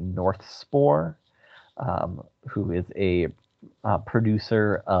with North Spore, who is a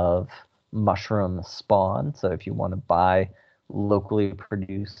producer of mushroom spawn. So if you want to buy locally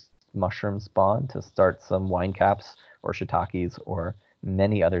produced mushroom spawn to start some wine caps or shiitakes or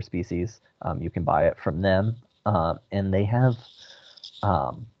many other species. You can buy it from them, and they have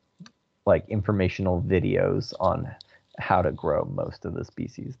like informational videos on how to grow most of the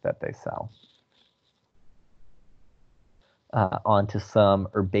species that they sell. Onto some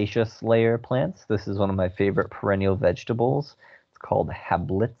herbaceous layer plants. This is one of my favorite perennial vegetables. It's called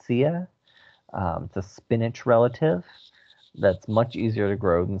Hablitzia. It's a spinach relative that's much easier to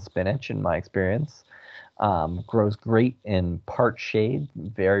grow than spinach in my experience. Grows great in part shade,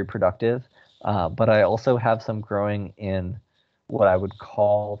 very productive. But I also have some growing in what I would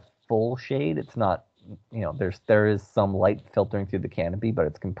call full shade. It's not, there is some light filtering through the canopy, but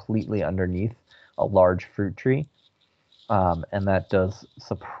it's completely underneath a large fruit tree. And that does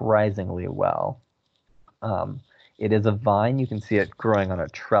surprisingly well. It is a vine. You can see it growing on a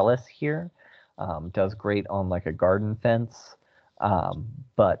trellis here. Does great on like a garden fence,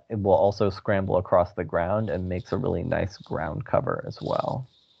 but it will also scramble across the ground and makes a really nice ground cover as well.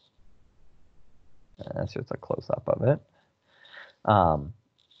 That's just a close-up of it.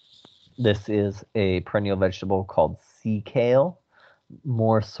 This is a perennial vegetable called sea kale,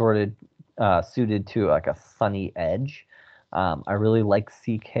 more suited to like a sunny edge. I really like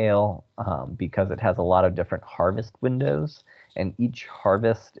sea kale because it has a lot of different harvest windows, and each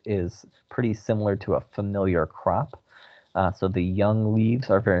harvest is pretty similar to a familiar crop. So the young leaves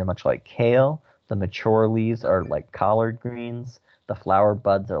are very much like kale, the mature leaves are like collard greens, the flower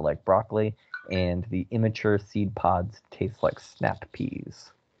buds are like broccoli, and the immature seed pods taste like snap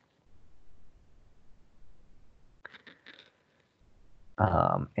peas.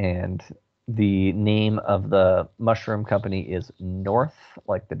 And the name of the mushroom company is North,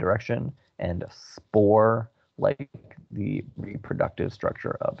 like the direction, and Spore, like the reproductive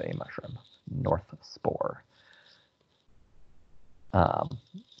structure of a mushroom. North Spore.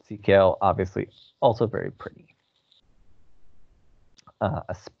 Sea kale, obviously, also very pretty.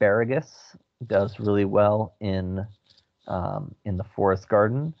 Asparagus does really well in the forest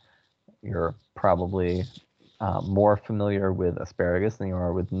garden. You're probably more familiar with asparagus than you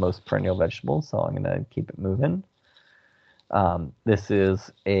are with most perennial vegetables, so I'm going to keep it moving. This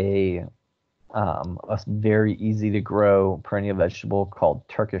is a very easy to grow perennial vegetable called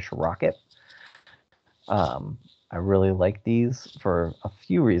Turkish rocket. I really like these for a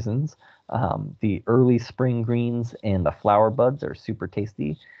few reasons. The early spring greens and the flower buds are super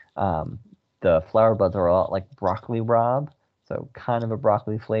tasty. The flower buds are a lot like broccoli rabe, so kind of a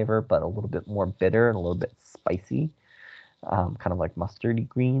broccoli flavor, but a little bit more bitter and a little bit spicy, kind of like mustardy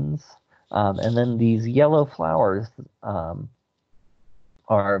greens. And then these yellow flowers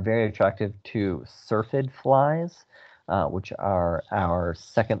are very attractive to syrphid flies, which are our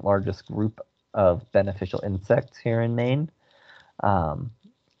second largest group of beneficial insects here in Maine. And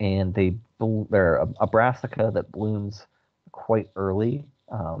they're a brassica that blooms quite early,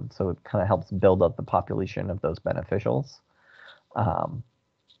 so it kind of helps build up the population of those beneficials.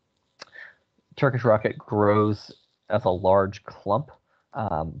 Turkish rocket grows as a large clump,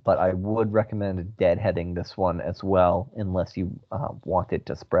 but I would recommend deadheading this one as well, unless you want it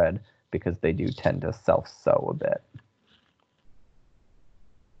to spread, because they do tend to self-sow a bit.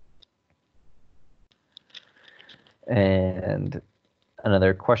 And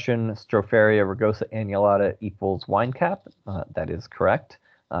another question, Stropharia rugosa annulata equals wine cap. That is correct.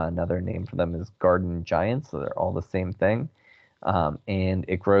 Another name for them is garden giants, so they're all the same thing. And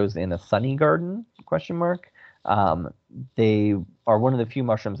it grows in a sunny garden, question mark. They are one of the few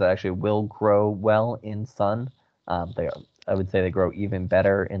mushrooms that actually will grow well in sun. I would say they grow even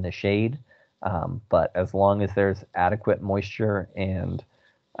better in the shade. But as long as there's adequate moisture and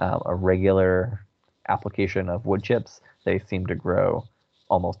a regular application of wood chips, they seem to grow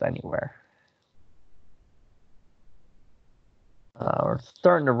almost anywhere. We're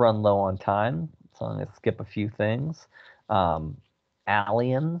starting to run low on time, so I'm going to skip a few things.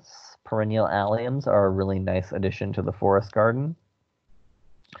 Alliums, perennial alliums, are a really nice addition to the forest garden.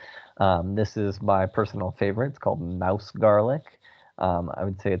 This is my personal favorite. It's called mouse garlic. I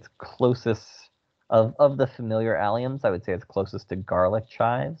would say it's closest, of the familiar alliums, I would say it's closest to garlic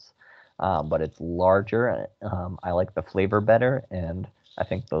chives, but it's larger. I like the flavor better, and I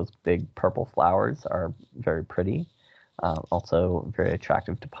think those big purple flowers are very pretty. Also very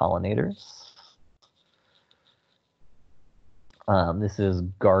attractive to pollinators. This is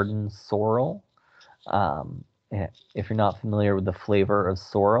garden sorrel. If you're not familiar with the flavor of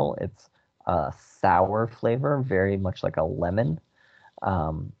sorrel, it's a sour flavor, very much like a lemon.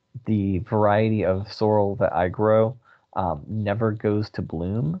 The variety of sorrel that I grow never goes to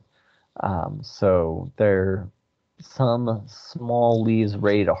bloom. So they're some small leaves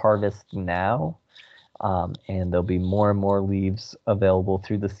ready to harvest now, and there'll be more and more leaves available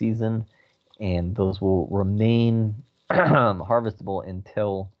through the season, and those will remain harvestable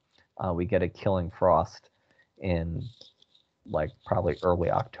until we get a killing frost in like probably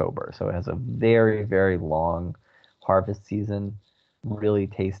early October. So it has a very, very long harvest season, really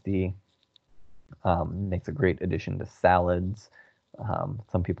tasty. Makes a great addition to salads.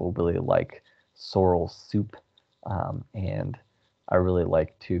 Some people really like sorrel soup, and I really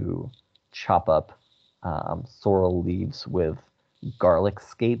like to chop up sorrel leaves with garlic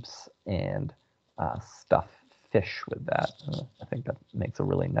scapes and stuff fish with that. I think that makes a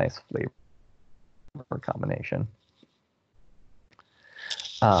really nice flavor combination.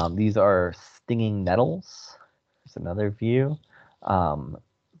 These are stinging nettles. There's another view.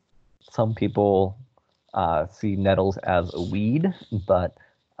 Some people see nettles as a weed, but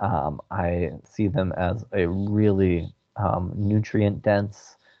I see them as a really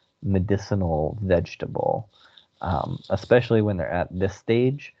nutrient-dense medicinal vegetable, especially when they're at this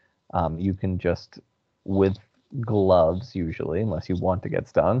stage. You can just, with gloves usually, unless you want to get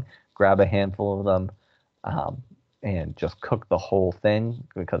stung, grab a handful of them and just cook the whole thing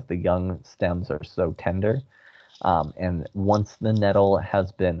because the young stems are so tender. And once the nettle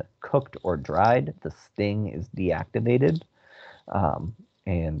has been cooked or dried, the sting is deactivated.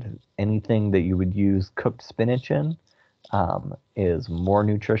 And anything that you would use cooked spinach in is more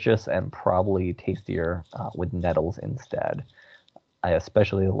nutritious and probably tastier with nettles instead. I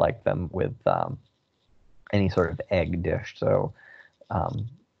especially like them with any sort of egg dish. So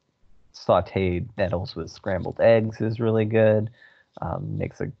sauteed nettles with scrambled eggs is really good.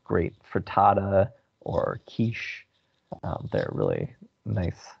 Makes a great frittata or quiche. They're really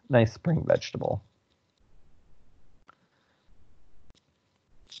nice spring vegetable.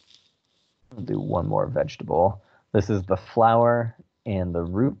 I'll do one more vegetable. This is the flower and the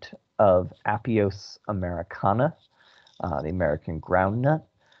root of Apios americana, the American groundnut.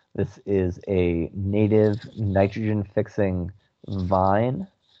 This is a native nitrogen-fixing vine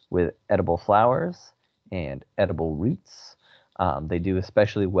with edible flowers and edible roots. They do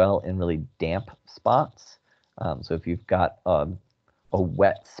especially well in really damp spots. So if you've got a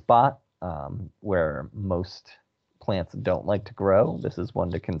wet spot where most plants don't like to grow, this is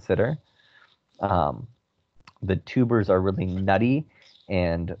one to consider. The tubers are really nutty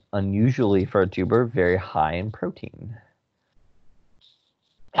and, unusually for a tuber, very high in protein.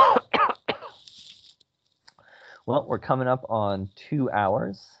 Well, we're coming up on 2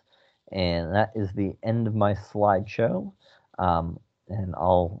 hours, and that is the end of my slideshow. And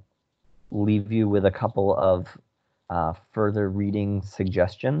I'll leave you with a couple of further reading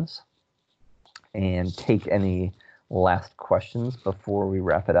suggestions and take any last questions before we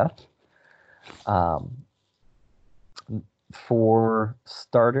wrap it up. For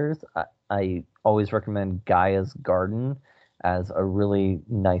starters, I always recommend Gaia's Garden as a really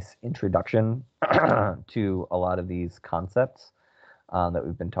nice introduction to a lot of these concepts that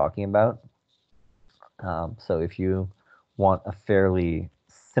we've been talking about. So if you want a fairly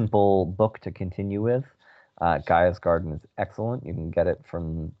simple book to continue with, Gaia's Garden is excellent. You can get it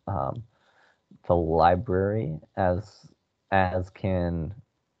from the library, as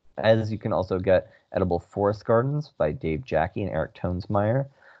you can also get Edible Forest Gardens by Dave Jackie and Eric Tonesmeyer.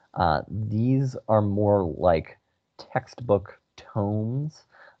 These are more like textbook tomes,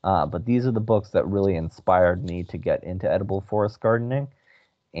 but these are the books that really inspired me to get into edible forest gardening,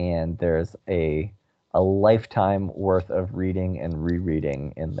 and there's a lifetime worth of reading and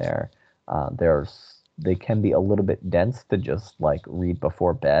rereading in there. They can be a little bit dense to just like read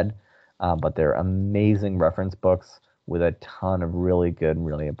before bed, but they're amazing reference books with a ton of really good and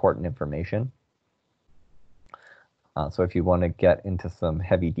really important information. So if you want to get into some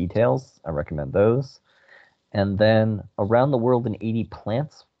heavy details, I recommend those. And then Around the World in 80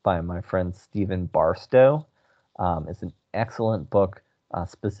 Plants by my friend Stephen Barstow is an excellent book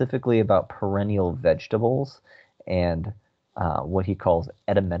specifically about perennial vegetables and what he calls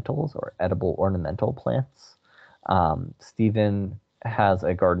edimentals, or edible ornamental plants. Stephen has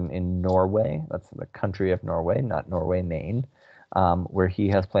a garden in Norway, that's the country of Norway, not Norway, Maine, where he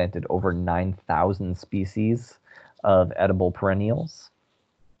has planted over 9,000 species of edible perennials.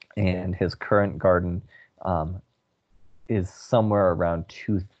 And his current garden is somewhere around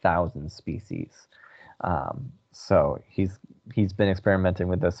 2,000 species. So he's been experimenting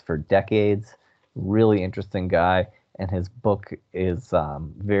with this for decades. Really interesting guy, and his book is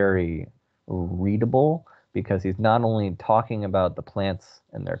very readable because he's not only talking about the plants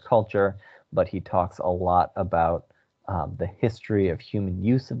and their culture, but he talks a lot about the history of human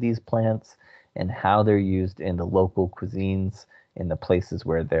use of these plants and how they're used in the local cuisines in the places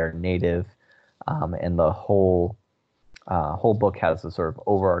where they're native. And the whole book has a sort of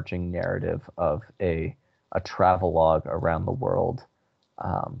overarching narrative of a travelogue around the world,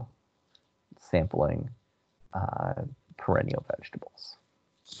 sampling perennial vegetables.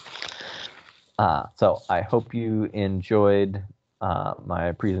 So I hope you enjoyed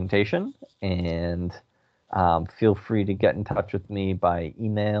my presentation, and feel free to get in touch with me by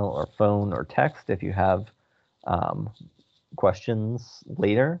email or phone or text if you have questions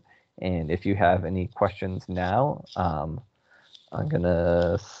later. And if you have any questions now, I'm going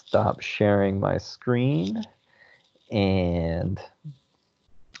to stop sharing my screen, and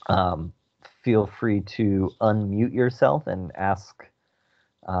feel free to unmute yourself and ask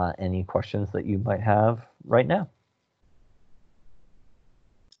any questions that you might have right now.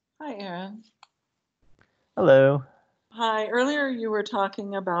 Hi, Erin. Hello. Hi. Earlier you were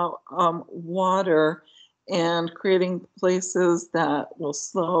talking about water and creating places that will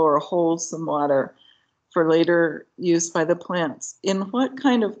slow or hold some water for later use by the plants. In what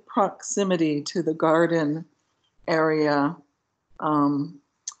kind of proximity to the garden area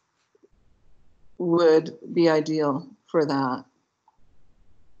would be ideal for that?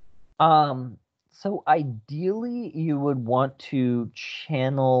 So ideally, you would want to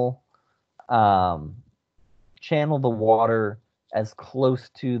channel the water as close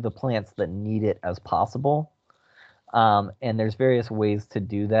to the plants that need it as possible. And there's various ways to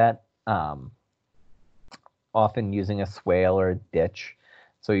do that. Often using a swale or a ditch.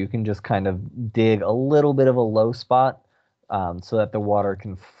 So you can just kind of dig a little bit of a low spot so that the water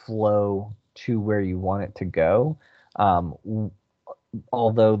can flow to where you want it to go.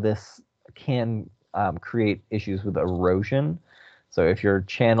 Although this can create issues with erosion. So if you're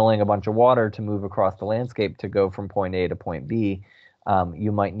channeling a bunch of water to move across the landscape to go from point A to point B,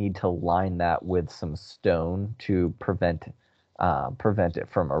 you might need to line that with some stone to prevent it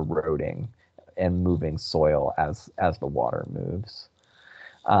from eroding and moving soil as the water moves.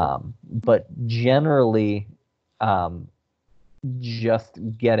 But generally, just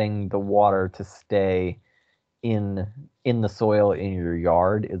getting the water to stay in the soil in your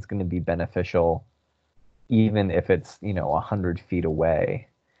yard is going to be beneficial, even if it's 100 feet away,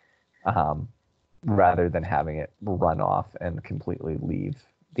 rather than having it run off and completely leave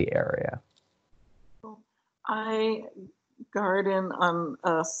the area. I garden on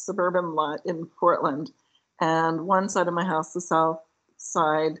a suburban lot in Portland, and one side of my house, the south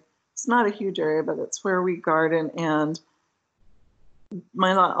side, it's not a huge area, but it's where we garden, and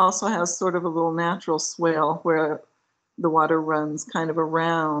my lot also has sort of a little natural swale where the water runs kind of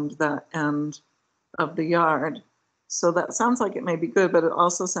around that end of the yard. So that sounds like it may be good, but it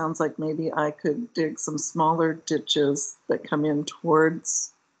also sounds like maybe I could dig some smaller ditches that come in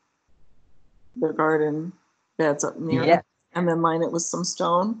towards the garden beds up near it, and then line it with some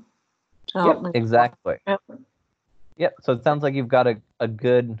stone to help me. Exactly. Yep. So it sounds like you've got a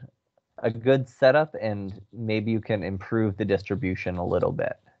good setup, and maybe you can improve the distribution a little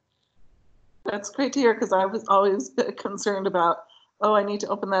bit. That's great to hear, because I was always a bit concerned about, I need to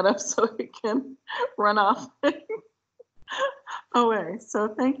open that up so it can run off away. So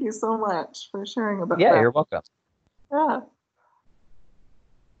thank you so much for sharing about that. Yeah, you're welcome. Yeah.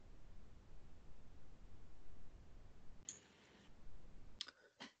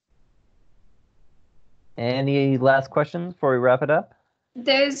 Any last questions before we wrap it up?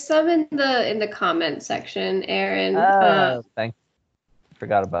 There's some in the comment section, Erin. Thanks.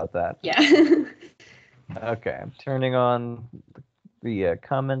 Forgot about that. Yeah. Okay, I'm turning on the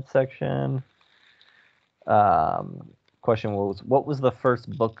comment section. Question was, what was the first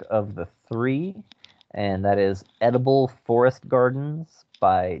book of the three? And that is Edible Forest Gardens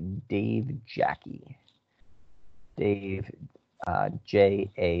by Dave Jacke. Dave,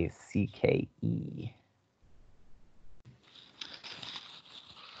 Jacke.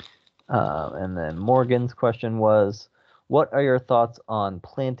 And then Morgan's question was, what are your thoughts on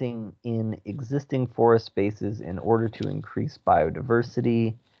planting in existing forest spaces in order to increase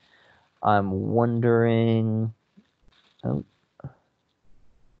biodiversity? I'm wondering, one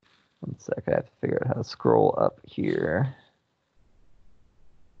sec, I have to figure out how to scroll up here.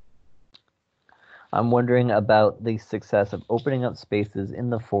 I'm wondering about the success of opening up spaces in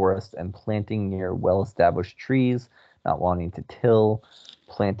the forest and planting near well-established trees, not wanting to till,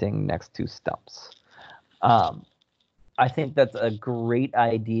 planting next to stumps. I think that's a great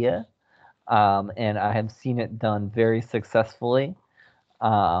idea, and I have seen it done very successfully.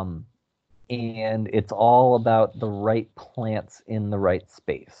 And it's all about the right plants in the right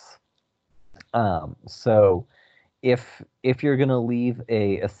space. So if you're going to leave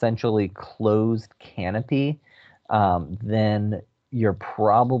a essentially closed canopy, then you're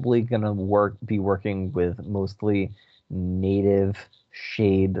probably going to be working with mostly native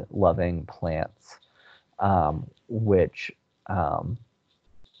shade-loving plants, which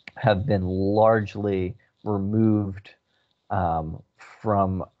have been largely removed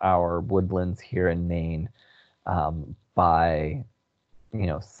from our woodlands here in Maine by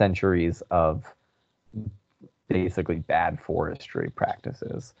centuries of basically bad forestry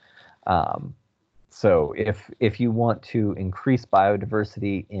practices. So if you want to increase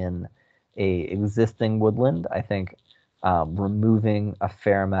biodiversity in a existing woodland, I think removing a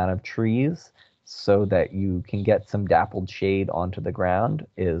fair amount of trees so that you can get some dappled shade onto the ground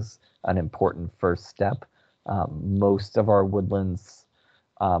is an important first step. Most of our woodlands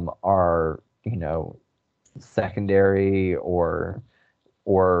are, secondary or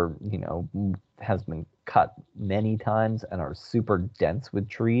has been cut many times and are super dense with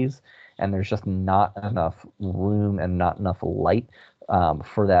trees, and there's just not enough room and not enough light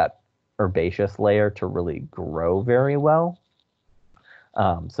for that herbaceous layer to really grow very well.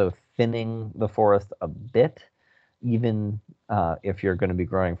 So thinning the forest a bit, even if you're going to be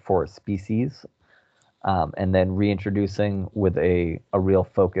growing forest species, and then reintroducing with a real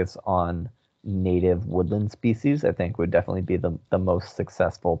focus on native woodland species, I think would definitely be the most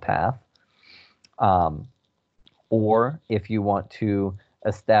successful path. Or if you want to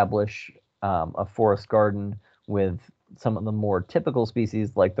establish a forest garden with some of the more typical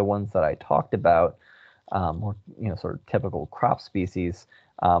species, like the ones that I talked about, or sort of typical crop species,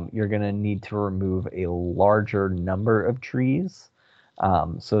 you're going to need to remove a larger number of trees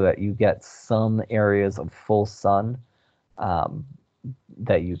so that you get some areas of full sun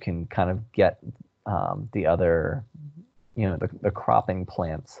that you can kind of get the other, the cropping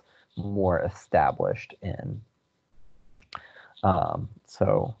plants more established in.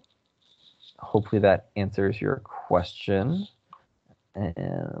 So hopefully that answers your question. And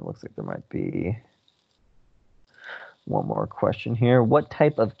it looks like there might be one more question here. What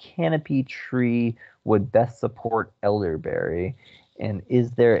type of canopy tree would best support elderberry? And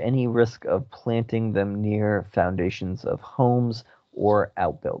is there any risk of planting them near foundations of homes or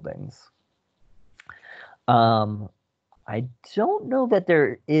outbuildings? I don't know that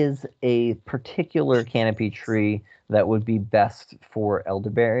there is a particular canopy tree that would be best for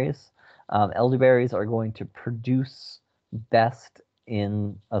elderberries. Elderberries are going to produce best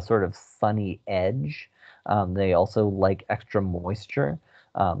in a sort of sunny edge. They also like extra moisture.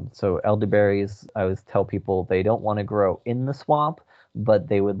 So elderberries, I always tell people they don't want to grow in the swamp, but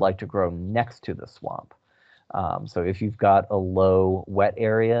they would like to grow next to the swamp. So if you've got a low wet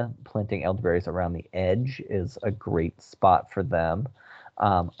area, planting elderberries around the edge is a great spot for them.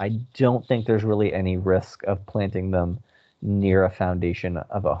 I don't think there's really any risk of planting them near a foundation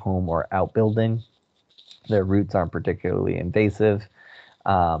of a home or outbuilding. Their roots aren't particularly invasive.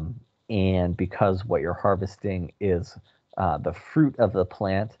 And because what you're harvesting is the fruit of the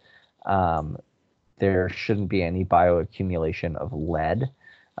plant, there shouldn't be any bioaccumulation of lead,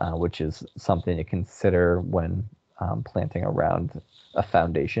 which is something to consider when planting around a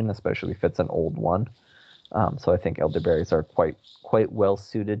foundation, especially if it's an old one. So I think elderberries are quite well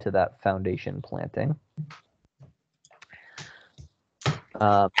suited to that foundation planting.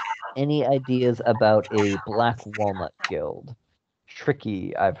 Any ideas about a black walnut guild?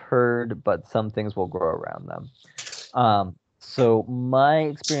 Tricky, I've heard, but some things will grow around them. So my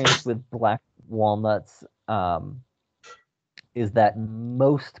experience with black walnuts is that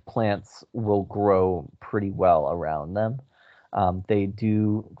most plants will grow pretty well around them. They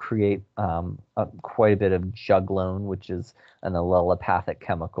do create quite a bit of juglone, which is an allelopathic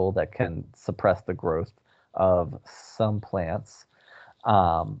chemical that can suppress the growth of some plants.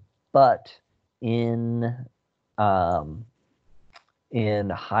 But in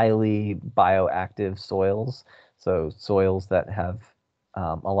highly bioactive soils, so soils that have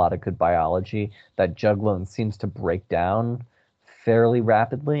a lot of good biology, that juglone seems to break down fairly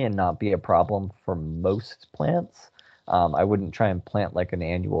rapidly and not be a problem for most plants. I wouldn't try and plant like an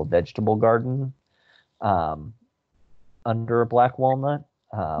annual vegetable garden under a black walnut,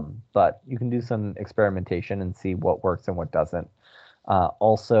 but you can do some experimentation and see what works and what doesn't.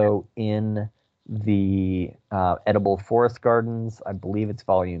 Also in the edible forest gardens, I believe it's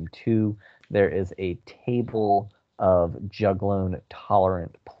volume 2, there is a table of juglone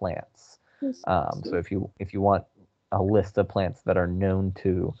tolerant plants. So if you want a list of plants that are known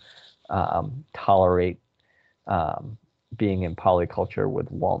to tolerate being in polyculture with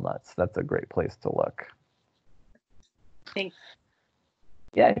walnuts, that's a great place to look. Thanks.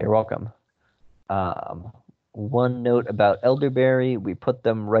 Yeah, you're welcome. One note about elderberry, we put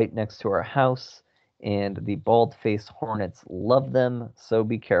them right next to our house, and the bald-faced hornets love them, so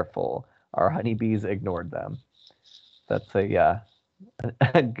be careful. Our honeybees ignored them. That's a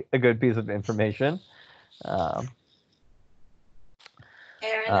good piece of information. Aaron,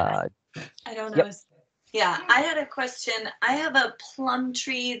 I don't know. Yep. Yeah, I had a question. I have a plum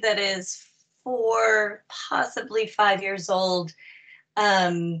tree that is 4, possibly 5 years old.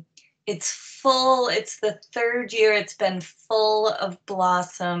 It's full. It's the 3rd year it's been full of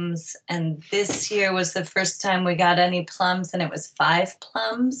blossoms, and this year was the first time we got any plums, and it was 5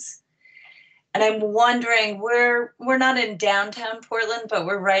 plums. And I'm wondering, we're not in downtown Portland, but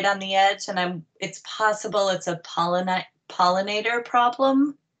we're right on the edge, and it's possible it's a pollinator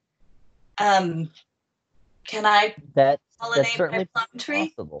problem. Can I That's pollinate certainly my plum tree?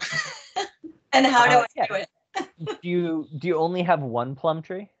 possible. And how do I Yeah. do it? Do you only have one plum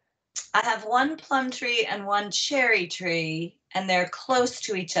tree? I have one plum tree and one cherry tree, and they're close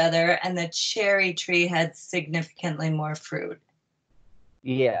to each other, and the cherry tree had significantly more fruit.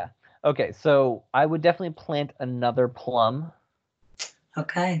 Yeah. Okay, so I would definitely plant another plum.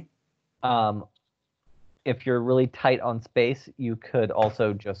 Okay. If you're really tight on space, you could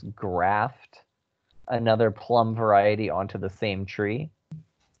also just graft another plum variety onto the same tree.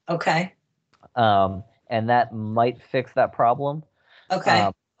 Okay. And that might fix that problem.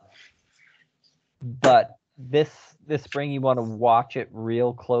 Okay. But this spring, you want to watch it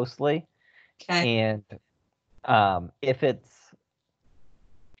real closely. Okay. And if it's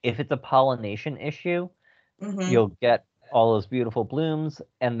a pollination issue, you'll get all those beautiful blooms,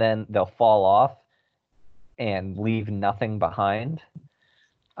 and then they'll fall off and leave nothing behind.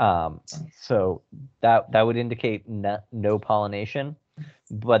 So that would indicate no pollination.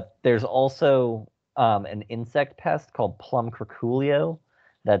 But there's also an insect pest called plum curculio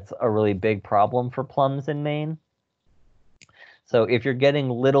that's a really big problem for plums in Maine. So if you're getting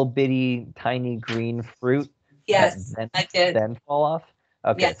little bitty tiny green fruit Yes, I did. then fall off.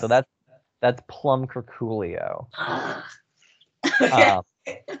 Okay, Yes. so that's plum curculio.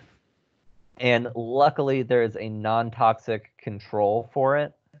 Okay. And luckily there's a non-toxic control for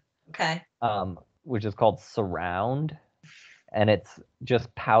it. Okay. Which is called Surround, and it's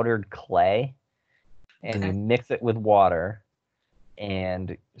just powdered clay, and you mix it with water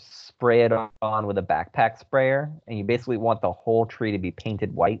and spray it on with a backpack sprayer, and you basically want the whole tree to be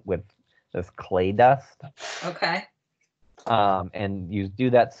painted white with this clay dust. Okay. And you do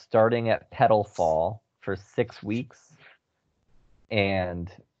that starting at petal fall for 6 weeks.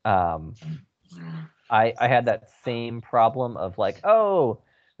 And I had that same problem of like, oh,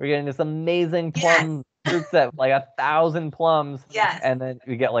 we're getting this amazing plum fruit set, like 1,000 plums, and then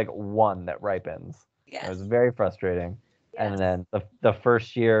we get like 1 that ripens. It was very frustrating. And then the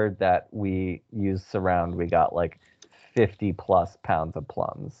first year that we used Surround, we got like 50 plus pounds of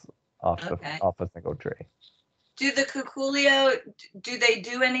plums off a single tree. Do the curculio, do they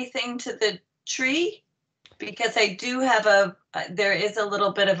do anything to the tree? Because I do have there is a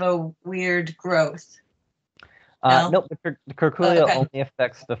little bit of a weird growth. Nope, the curculio only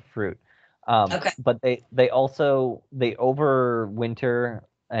affects the fruit. But they overwinter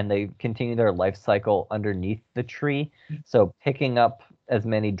and they continue their life cycle underneath the tree. So picking up as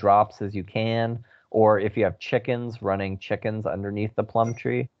many drops as you can, or if you have chickens, running chickens underneath the plum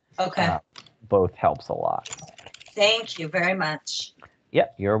tree. Both helps a lot. Thank you very much. Yeah,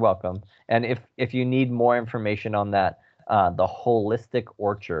 you're welcome. And if you need more information on that, The Holistic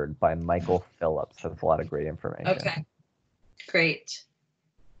Orchard by Michael Phillips has a lot of great information. Okay, great.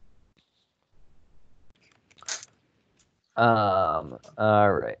 All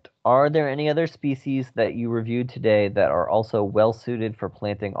right. Are there any other species that you reviewed today that are also well suited for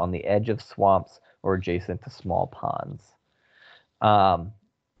planting on the edge of swamps or adjacent to small ponds?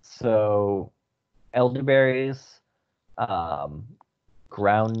 So elderberries,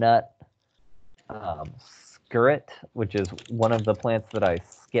 groundnut, skirret, which is one of the plants that I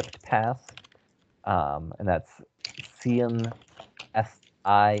skipped past, and that's Sium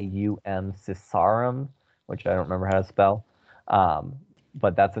cisarum, which I don't remember how to spell,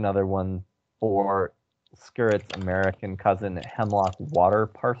 but that's another one. For skirret's American cousin, hemlock water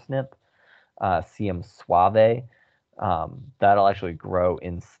parsnip, Sium suave. That'll actually grow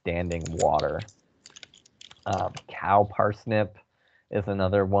in standing water. Cow parsnip is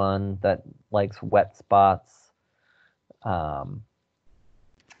another one that likes wet spots.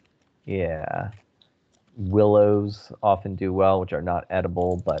 Willows often do well, which are not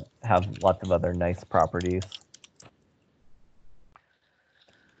edible, but have lots of other nice properties.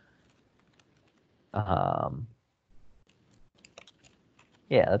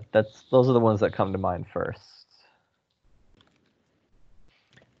 Those are the ones that come to mind first.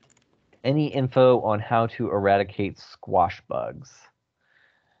 Any info on how to eradicate squash bugs?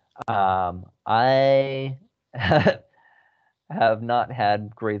 I have not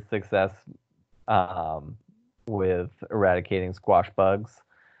had great success with eradicating squash bugs.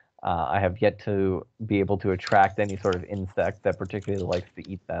 I have yet to be able to attract any sort of insect that particularly likes to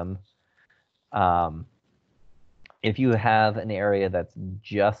eat them. If you have an area that's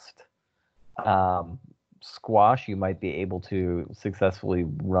just squash, you might be able to successfully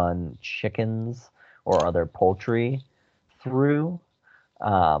run chickens or other poultry through.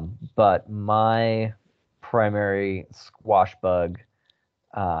 But my primary squash bug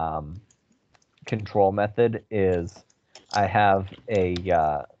control method is I have a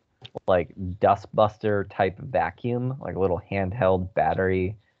like dust buster type vacuum, like a little handheld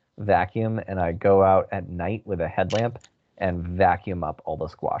battery vacuum, and I go out at night with a headlamp and vacuum up all the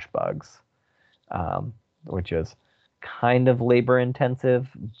squash bugs, which is kind of labor intensive,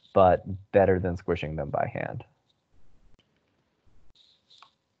 but better than squishing them by hand.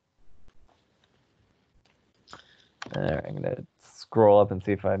 All right, I'm going to scroll up and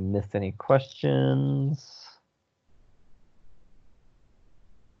see if I missed any questions.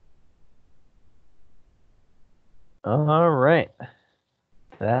 All right.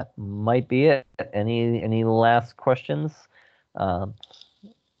 That might be it. Any last questions? Yep.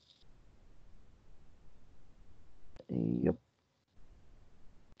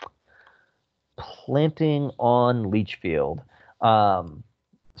 Planting on leach field.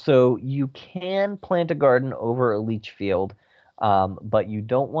 So you can plant a garden over a leach field, but you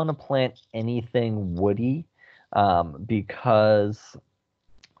don't want to plant anything woody because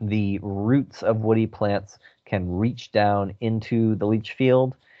the roots of woody plants can reach down into the leach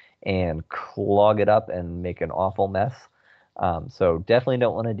field and clog it up and make an awful mess. So definitely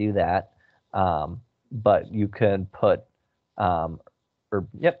don't want to do that. But you can put,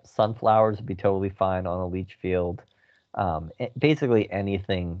 sunflowers would be totally fine on a leach field. Basically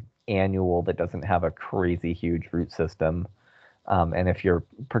anything annual that doesn't have a crazy huge root system. And if you're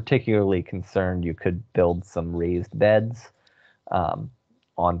particularly concerned, you could build some raised beds on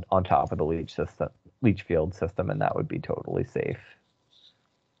top of the leach field system, and that would be totally safe.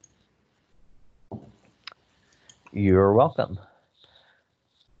 You're welcome.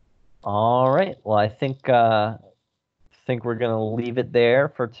 All right. Well, I think we're gonna leave it there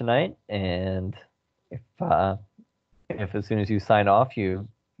for tonight. And if as soon as you sign off, you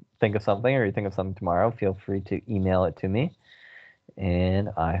think of something or you think of something tomorrow, feel free to email it to me. And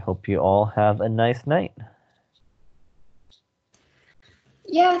I hope you all have a nice night.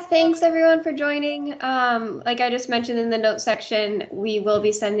 Yeah, thanks everyone for joining. Like I just mentioned in the notes section, we will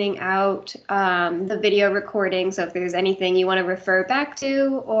be sending out the video recording. So if there's anything you want to refer back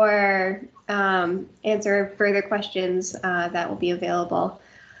to or answer further questions, that will be available.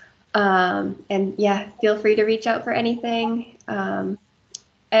 And yeah, feel free to reach out for anything. And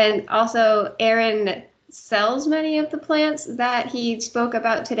also, Aaron sells many of the plants that he spoke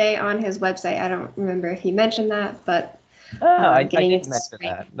about today on his website. I don't remember if he mentioned that, but I didn't mention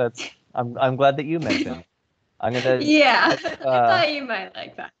that. I'm glad that you mentioned. I'm gonna. Yeah, I thought you might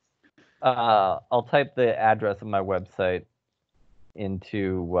like that. I'll type the address of my website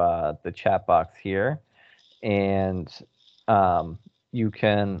into the chat box here, and you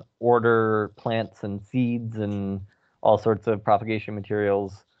can order plants and seeds and all sorts of propagation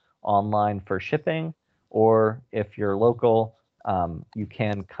materials online for shipping, or if you're local, you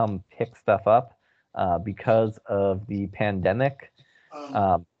can come pick stuff up. Because of the pandemic,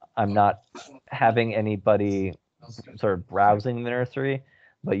 I'm not having anybody sort of browsing the nursery,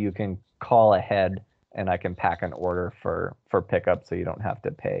 but you can call ahead and I can pack an order for pickup so you don't have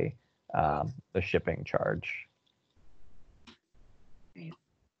to pay the shipping charge.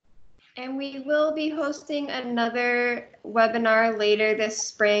 And we will be hosting another webinar later this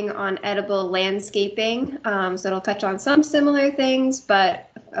spring on edible landscaping. So it'll touch on some similar things, but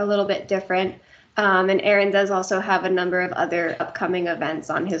a little bit different. And Aaron does also have a number of other upcoming events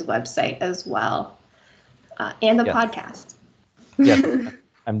on his website as well, and the podcast. Yes,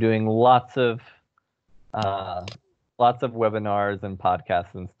 I'm doing lots of webinars and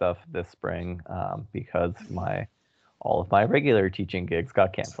podcasts and stuff this spring because all of my regular teaching gigs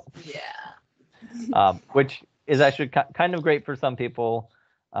got canceled. Yeah. Which is actually kind of great for some people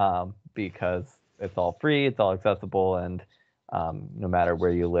because it's all free, it's all accessible, and no matter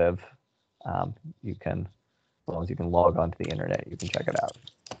where you live, you can, as long as you can log onto the internet, you can check it out.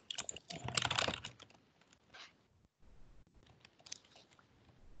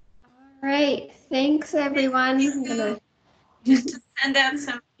 All right, thanks everyone. I'm gonna just to send out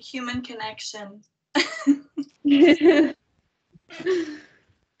some human connection.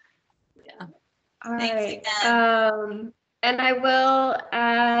 All Thanks right. again. And I will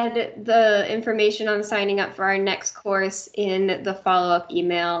add the information on signing up for our next course in the follow-up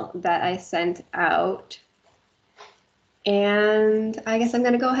email that I sent out. And I guess I'm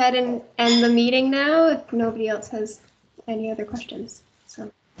going to go ahead and end the meeting now if nobody else has any other questions.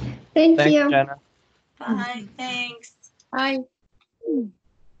 So thank Thanks, you. Jenna. Bye. Thanks. Bye.